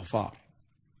الاستغفار،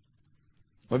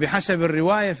 وبحسب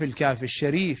الرواية في الكافي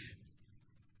الشريف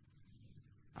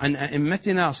عن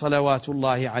أئمتنا صلوات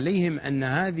الله عليهم أن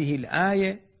هذه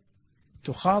الآية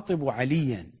تخاطب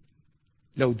عليا.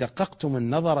 لو دققتم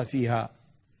النظر فيها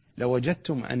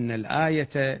لوجدتم أن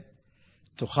الآية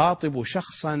تخاطب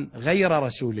شخصا غير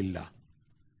رسول الله.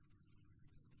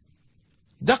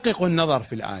 دققوا النظر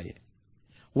في الآية: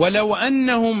 ولو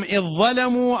أنهم إذ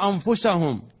ظلموا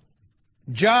أنفسهم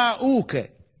جاءوك،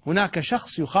 هناك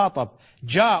شخص يخاطب،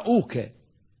 جاءوك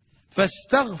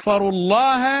فاستغفروا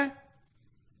الله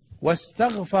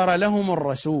واستغفر لهم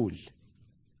الرسول.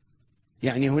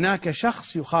 يعني هناك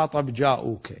شخص يخاطب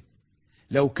جاءوك.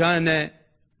 لو كان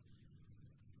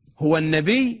هو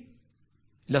النبي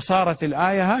لصارت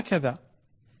الآية هكذا: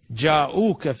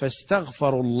 جاءوك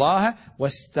فاستغفروا الله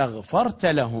واستغفرت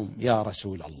لهم يا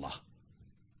رسول الله.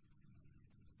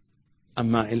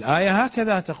 أما الآية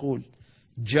هكذا تقول: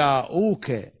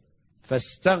 جاءوك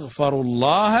فاستغفروا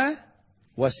الله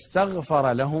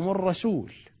واستغفر لهم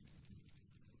الرسول.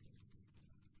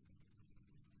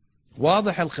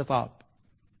 واضح الخطاب.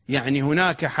 يعني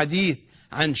هناك حديث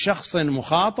عن شخص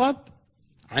مخاطب،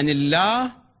 عن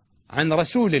الله، عن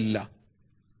رسول الله.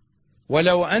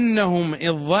 ولو أنهم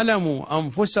إذ ظلموا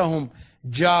أنفسهم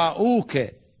جاءوك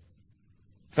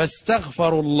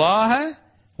فاستغفروا الله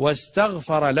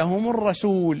واستغفر لهم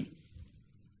الرسول.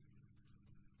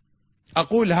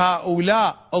 أقول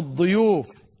هؤلاء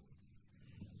الضيوف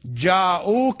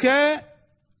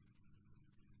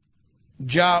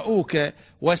جاءوك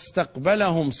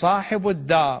واستقبلهم صاحب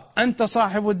الدار. أنت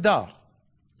صاحب الدار،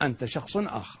 أنت شخص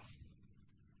آخر.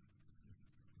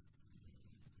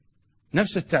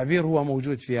 نفس التعبير هو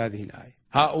موجود في هذه الآية.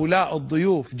 هؤلاء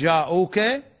الضيوف جاءوك،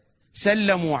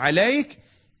 سلموا عليك،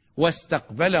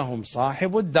 واستقبلهم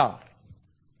صاحب الدار.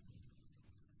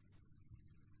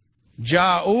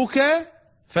 جاءوك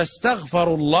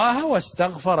فاستغفروا الله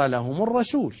واستغفر لهم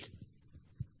الرسول.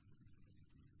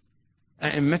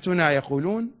 أئمتنا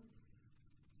يقولون: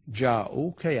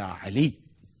 جاءوك يا علي.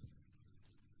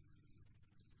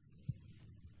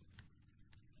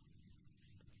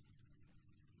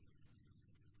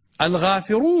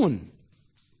 الغافرون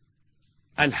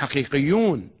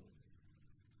الحقيقيون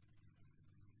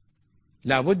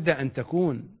لا بد أن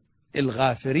تكون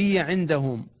الغافرية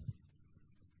عندهم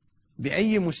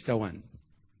بأي مستوى،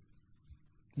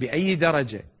 بأي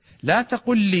درجة. لا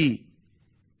تقل لي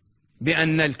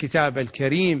بأن الكتاب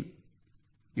الكريم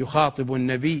يخاطب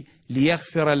النبي: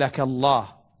 ليغفر لك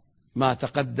الله ما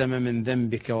تقدم من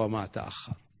ذنبك وما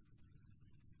تأخر.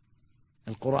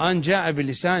 القرآن جاء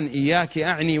بلسان إياك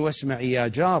أعني واسمعي يا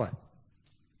جارة.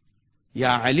 يا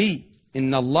علي،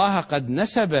 إن الله قد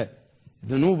نسب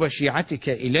ذنوب شيعتك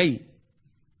إلي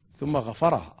ثم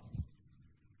غفرها.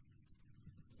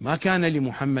 ما كان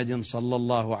لمحمد صلى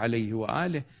الله عليه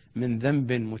وآله من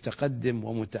ذنب متقدم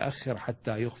ومتأخر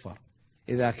حتى يغفر.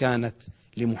 إذا كانت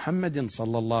لمحمد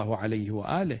صلى الله عليه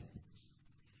وآله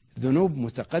ذنوب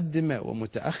متقدمة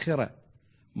ومتأخرة،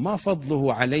 ما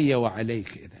فضله علي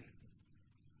وعليك؟ إذن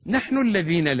نحن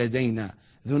الذين لدينا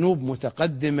ذنوب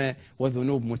متقدمة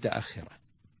وذنوب متأخرة،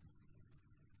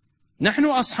 نحن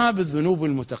أصحاب الذنوب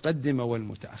المتقدمة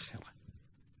والمتأخرة.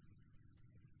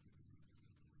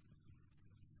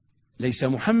 ليس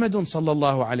محمد صلى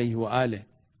الله عليه وآله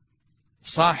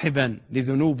صاحبا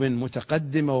لذنوب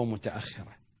متقدمة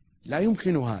ومتأخرة. لا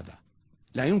يمكن هذا،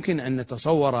 لا يمكن أن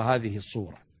نتصور هذه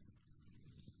الصورة.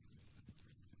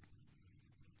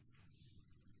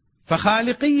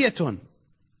 فخالقية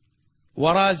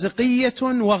ورازقية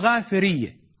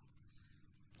وغافرية،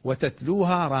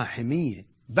 وتتلوها راحمية.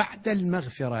 بعد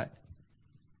المغفرة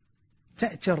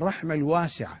تأتي الرحمة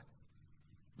الواسعة،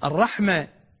 الرحمة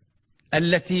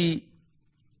التي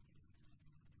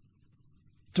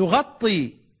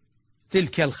تغطي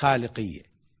تلك الخالقية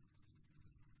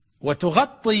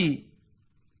وتغطي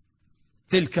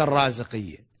تلك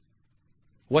الرازقية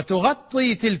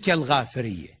وتغطي تلك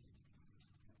الغافرية.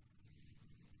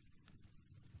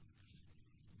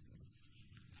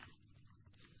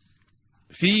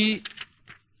 في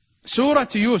سورة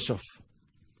يوسف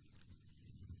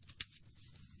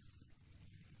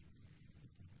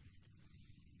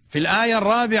في الآية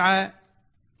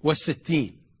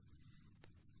 64: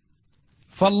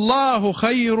 فالله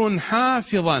خير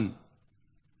حافظا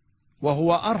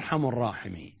وهو أرحم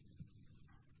الراحمين.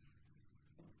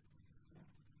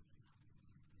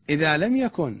 إذا لم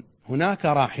يكن هناك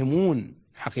راحمون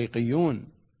حقيقيون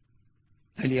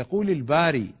هل يقول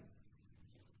الباري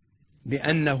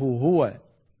بأنه هو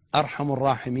أرحم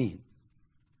الراحمين؟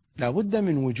 لا بد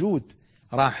من وجود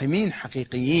راحمين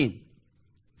حقيقيين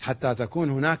حتى تكون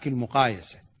هناك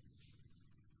المقايسة.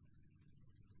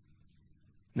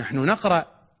 نحن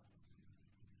نقرأ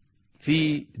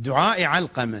في دعاء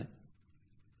علقمة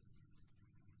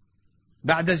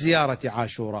بعد زيارة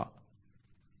عاشوراء،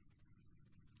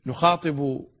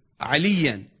 نخاطب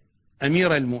عليا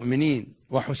أمير المؤمنين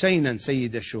وحسينا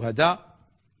سيد الشهداء،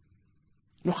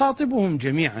 نخاطبهم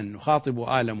جميعا، نخاطب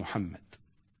آل محمد،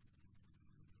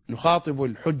 نخاطب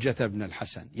الحجة بن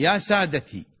الحسن: يا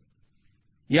سادتي،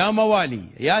 يا موالي،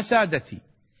 يا سادتي،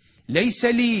 ليس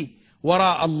لي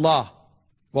وراء الله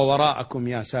ووراءكم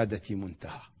يا سادتي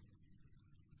منتهى،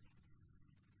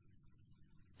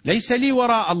 ليس لي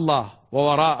وراء الله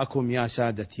ووراءكم يا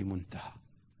سادتي منتهى.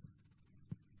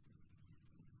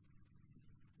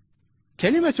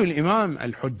 كلمة الإمام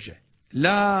الحجة: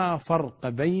 لا فرق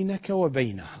بينك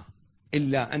وبينها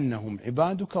إلا أنهم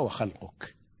عبادك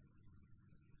وخلقك.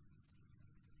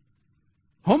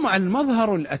 هم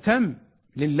المظهر الأتم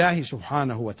لله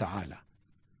سبحانه وتعالى.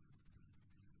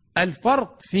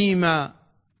 الفرق فيما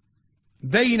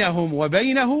بينهم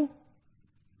وبينه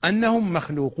أنهم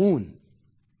مخلوقون،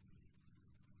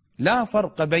 لا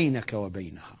فرق بينك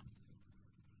وبينها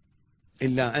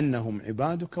إلا أنهم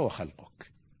عبادك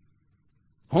وخلقك.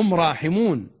 هم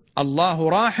راحمون، الله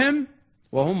راحم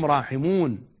وهم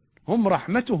راحمون، هم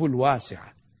رحمته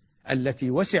الواسعة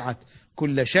التي وسعت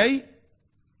كل شيء،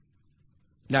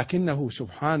 لكنه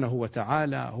سبحانه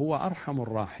وتعالى هو أرحم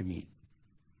الراحمين،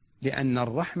 لأن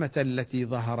الرحمة التي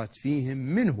ظهرت فيهم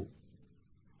منه.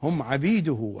 هم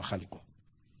عبيده وخلقه،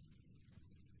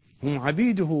 هم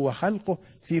عبيده وخلقه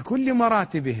في كل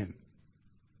مراتبهم،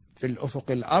 في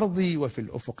الأفق الأرضي وفي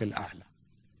الأفق الأعلى.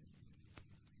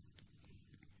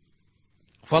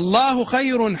 فالله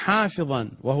خير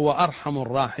حافظا وهو أرحم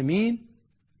الراحمين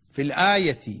في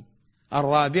الآية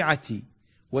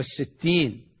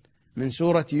 64 من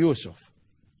سورة يوسف.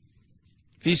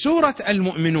 في سورة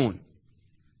المؤمنون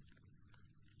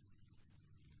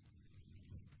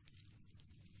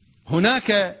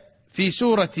هناك في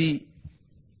سورة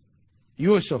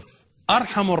يوسف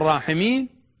أرحم الراحمين،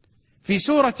 في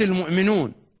سورة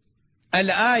المؤمنون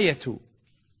الآية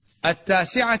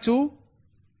 9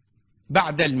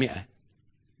 بعد 100: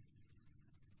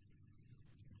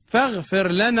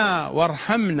 فاغفر لنا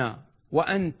وارحمنا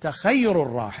وأنت خير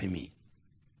الراحمين.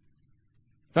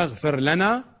 فاغفر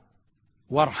لنا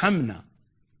وارحمنا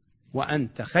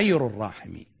وأنت خير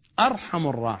الراحمين، أرحم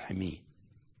الراحمين،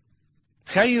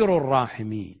 خير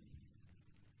الراحمين.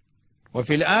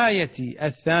 وفي الآية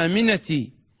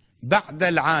 8 بعد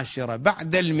 10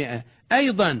 بعد 100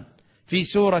 أيضا في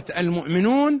سورة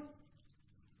المؤمنون: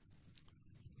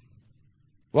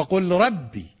 وقل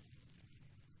ربي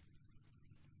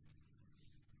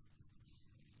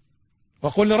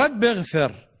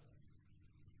اغفر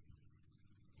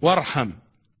وارحم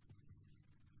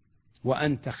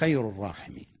وأنت خير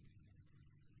الراحمين.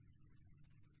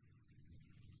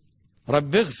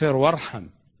 رب اغفر وارحم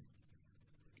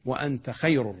وأنت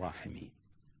خير الراحمين،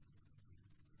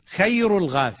 خير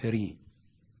الغافرين،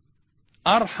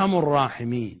 أرحم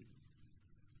الراحمين،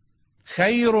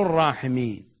 خير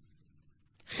الراحمين،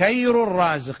 خير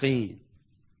الرازقين،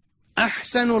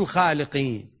 أحسن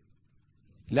الخالقين.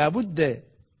 لا بد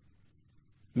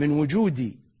من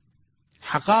وجود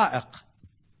حقائق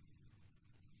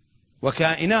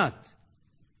وكائنات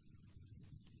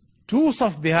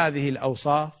توصف بهذه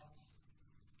الأوصاف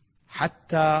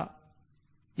حتى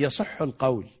يصح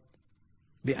القول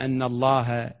بأن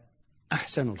الله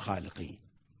أحسن الخالقين،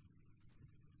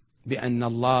 بأن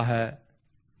الله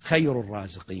خير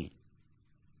الرازقين،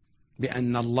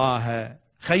 بأن الله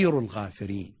خير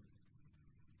الغافرين،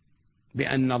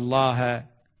 بأن الله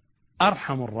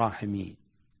أرحم الراحمين،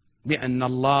 بأن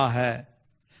الله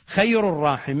خير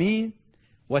الراحمين.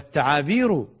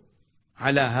 والتعابير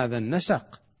على هذا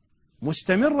النسق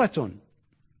مستمرة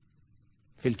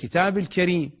في الكتاب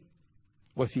الكريم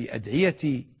وفي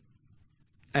أدعية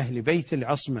أهل بيت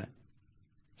العصمة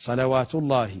صلوات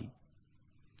الله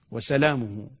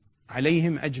وسلامه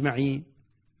عليهم أجمعين.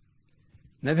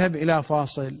 نذهب إلى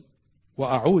فاصل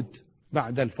وأعود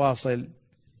بعد الفاصل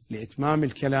لإتمام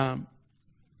الكلام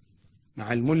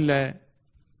مع الملا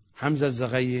حمزة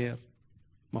الزغير.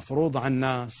 مفروض على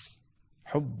الناس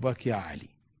حبك يا علي.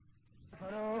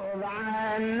 مفروض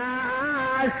على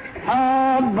الناس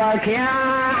حبك يا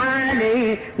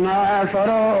علي،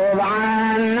 مفروض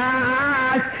على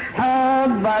الناس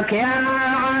حبك يا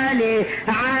علي،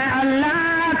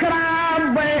 علك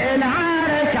رب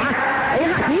العرش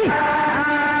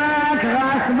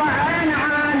غصبا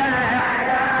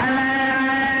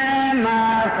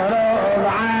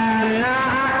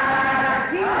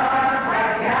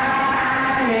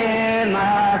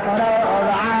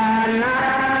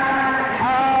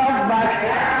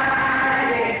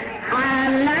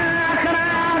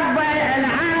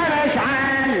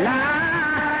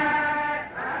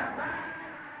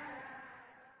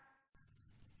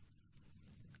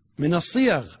من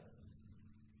الصيغ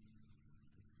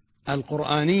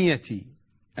القرآنية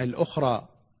الأخرى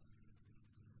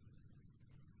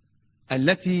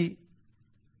التي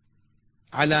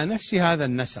على نفس هذا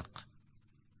النسق،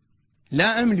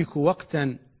 لا أملك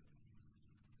وقتا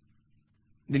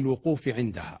للوقوف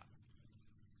عندها،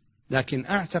 لكن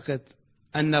أعتقد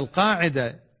أن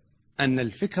القاعدة أن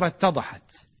الفكرة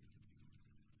اتضحت.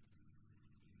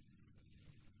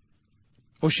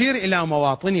 أشير إلى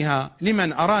مواطنها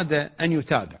لمن أراد أن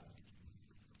يتابع.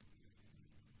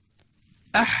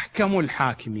 أحكم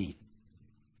الحاكمين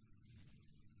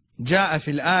جاء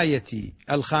في الآية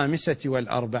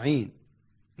 45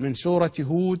 من سورة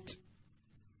هود،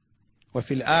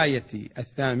 وفي الآية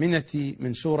 8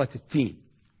 من سورة التين.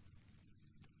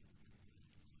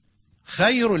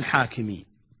 خير الحاكمين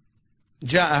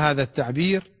جاء هذا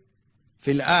التعبير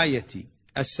في الآية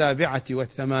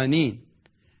 87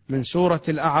 من سورة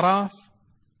الأعراف،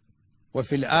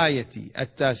 وفي الآية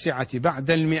 9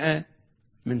 بعد 100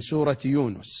 من سورة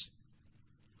يونس،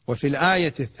 وفي الآية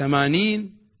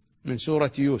 80 من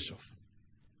سورة يوسف.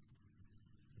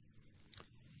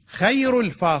 خير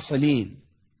الفاصلين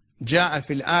جاء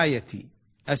في الآية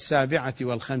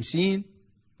 57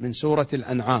 من سورة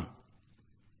الأنعام.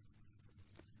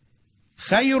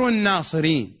 خير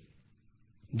الناصرين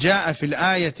جاء في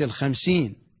الآية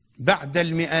 50 بعد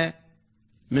 100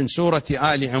 من سورة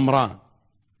آل عمران.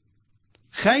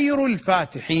 خير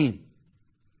الفاتحين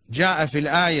جاء في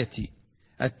الآية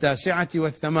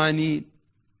 89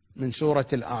 من سورة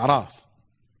الأعراف.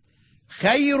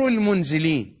 خير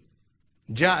المنزلين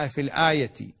جاء في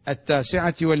الآية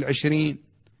 29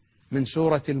 من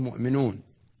سورة المؤمنون.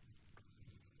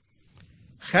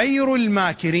 من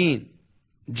الماكرين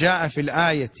جاء في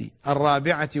الآية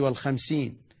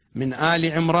 54 من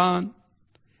آل عمران،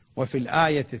 وفي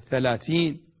الآية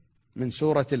 30 من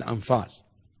سورة الأنفال.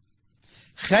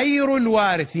 خير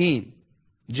الوارثين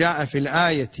جاء في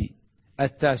الآية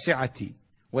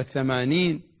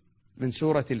 89 من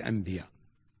سورة الأنبياء.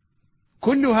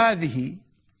 كل هذه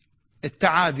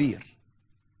التعابير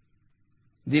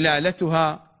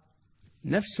دلالتها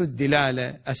نفس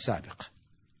الدلالة السابقة.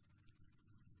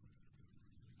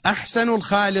 أحسن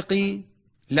الخالقين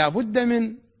لا بد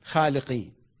من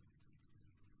خالقين.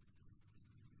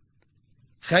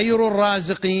 خير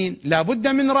الرازقين لا بد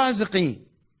من رازقين.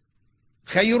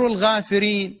 خير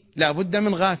الغافرين لا بد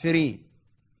من غافرين.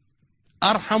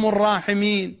 أرحم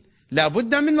الراحمين لا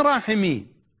بد من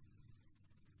راحمين.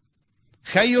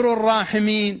 خير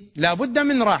الراحمين لا بد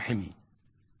من راحمين.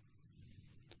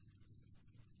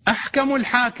 أحكم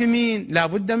الحاكمين لا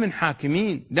بد من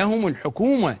حاكمين لهم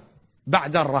الحكومة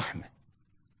بعد الرحمة.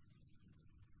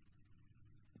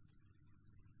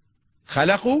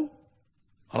 خلقوا،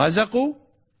 رزقوا،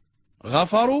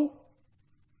 غفروا،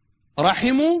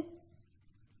 رحموا،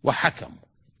 وحكموا،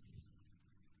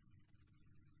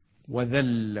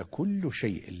 وذل كل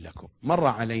شيء لكم. مر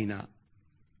علينا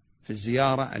في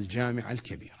الزيارة الجامعة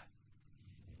الكبيرة.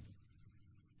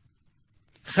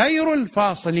 خير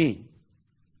الفاصلين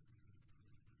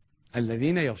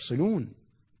الذين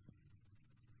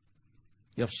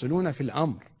يفصلون في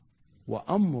الأمر،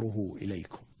 وأمره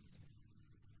إليكم.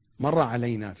 مر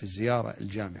علينا في الزيارة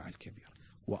الجامعة الكبيرة،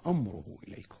 وأمره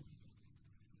إليكم.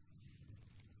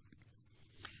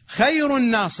 خير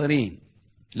الناصرين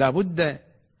لا بد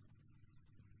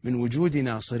من وجود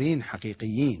ناصرين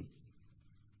حقيقيين.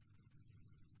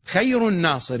 خير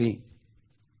الناصرين،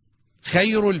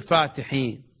 خير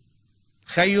الفاتحين،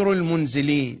 خير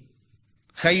المنزلين،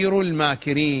 خير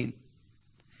الماكرين،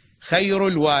 خير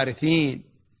الوارثين.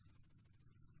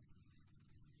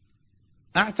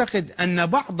 أعتقد أن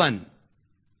بعضا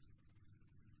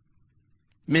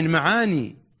من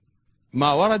معاني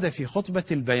ما ورد في خطبة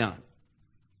البيان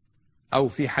أو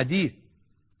في حديث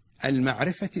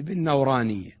المعرفة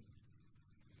بالنورانية،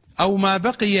 أو ما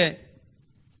بقي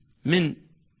من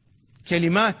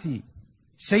كلمات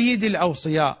سيد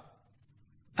الأوصياء،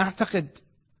 أعتقد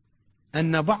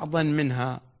أن بعضا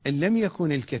منها إن لم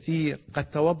يكن الكثير قد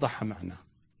توضح معناه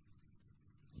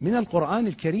من القرآن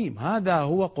الكريم. هذا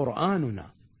هو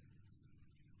قرآننا،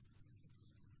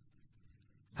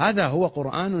 هذا هو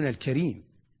قرآننا الكريم،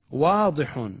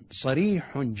 واضح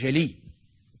صريح جلي.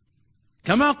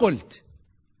 كما قلت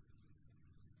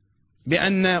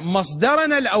بأن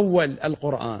مصدرنا الأول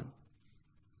القرآن،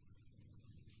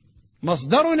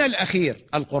 مصدرنا الأخير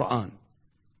القرآن.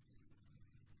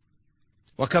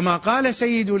 وكما قال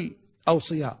سيد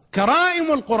الأوصياء: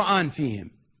 كرائم القرآن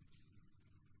فيهم،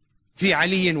 في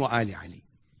علي وآل علي،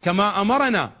 كما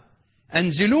أمرنا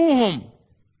أنزلوهم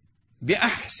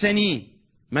بأحسن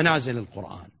منازل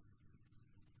القرآن.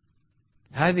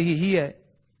 هذه هي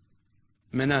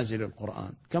منازل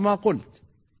القرآن. كما قلت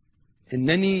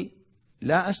إنني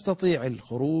لا أستطيع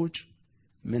الخروج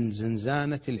من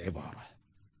زنزانة العبارة،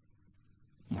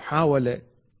 محاولة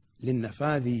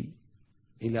للنفاذ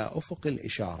إلى أفق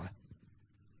الإشارة،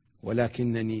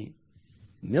 ولكنني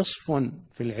نصف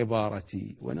في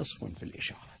العبارة ونصف في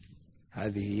الإشارة.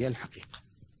 هذه هي الحقيقة.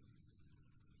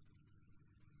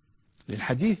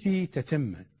 للحديث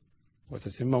تتمة،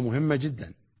 وتتمة مهمة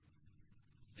جدا،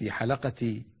 في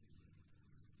حلقة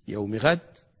يوم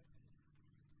غد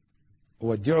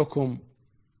أودعكم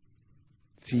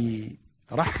في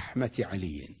رحمة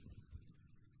علي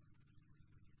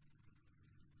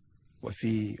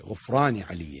وفي غفران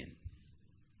علي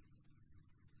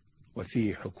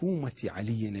وفي حكومة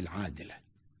علي العادلة،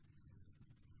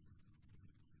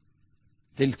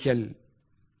 تلك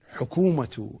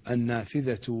الحكومة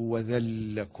النافذة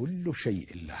وذل كل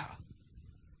شيء لها.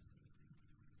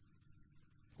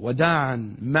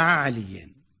 وداعا مع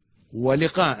علي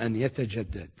ولقاء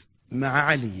يتجدد مع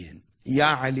علي. يا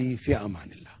علي في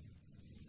أمان الله.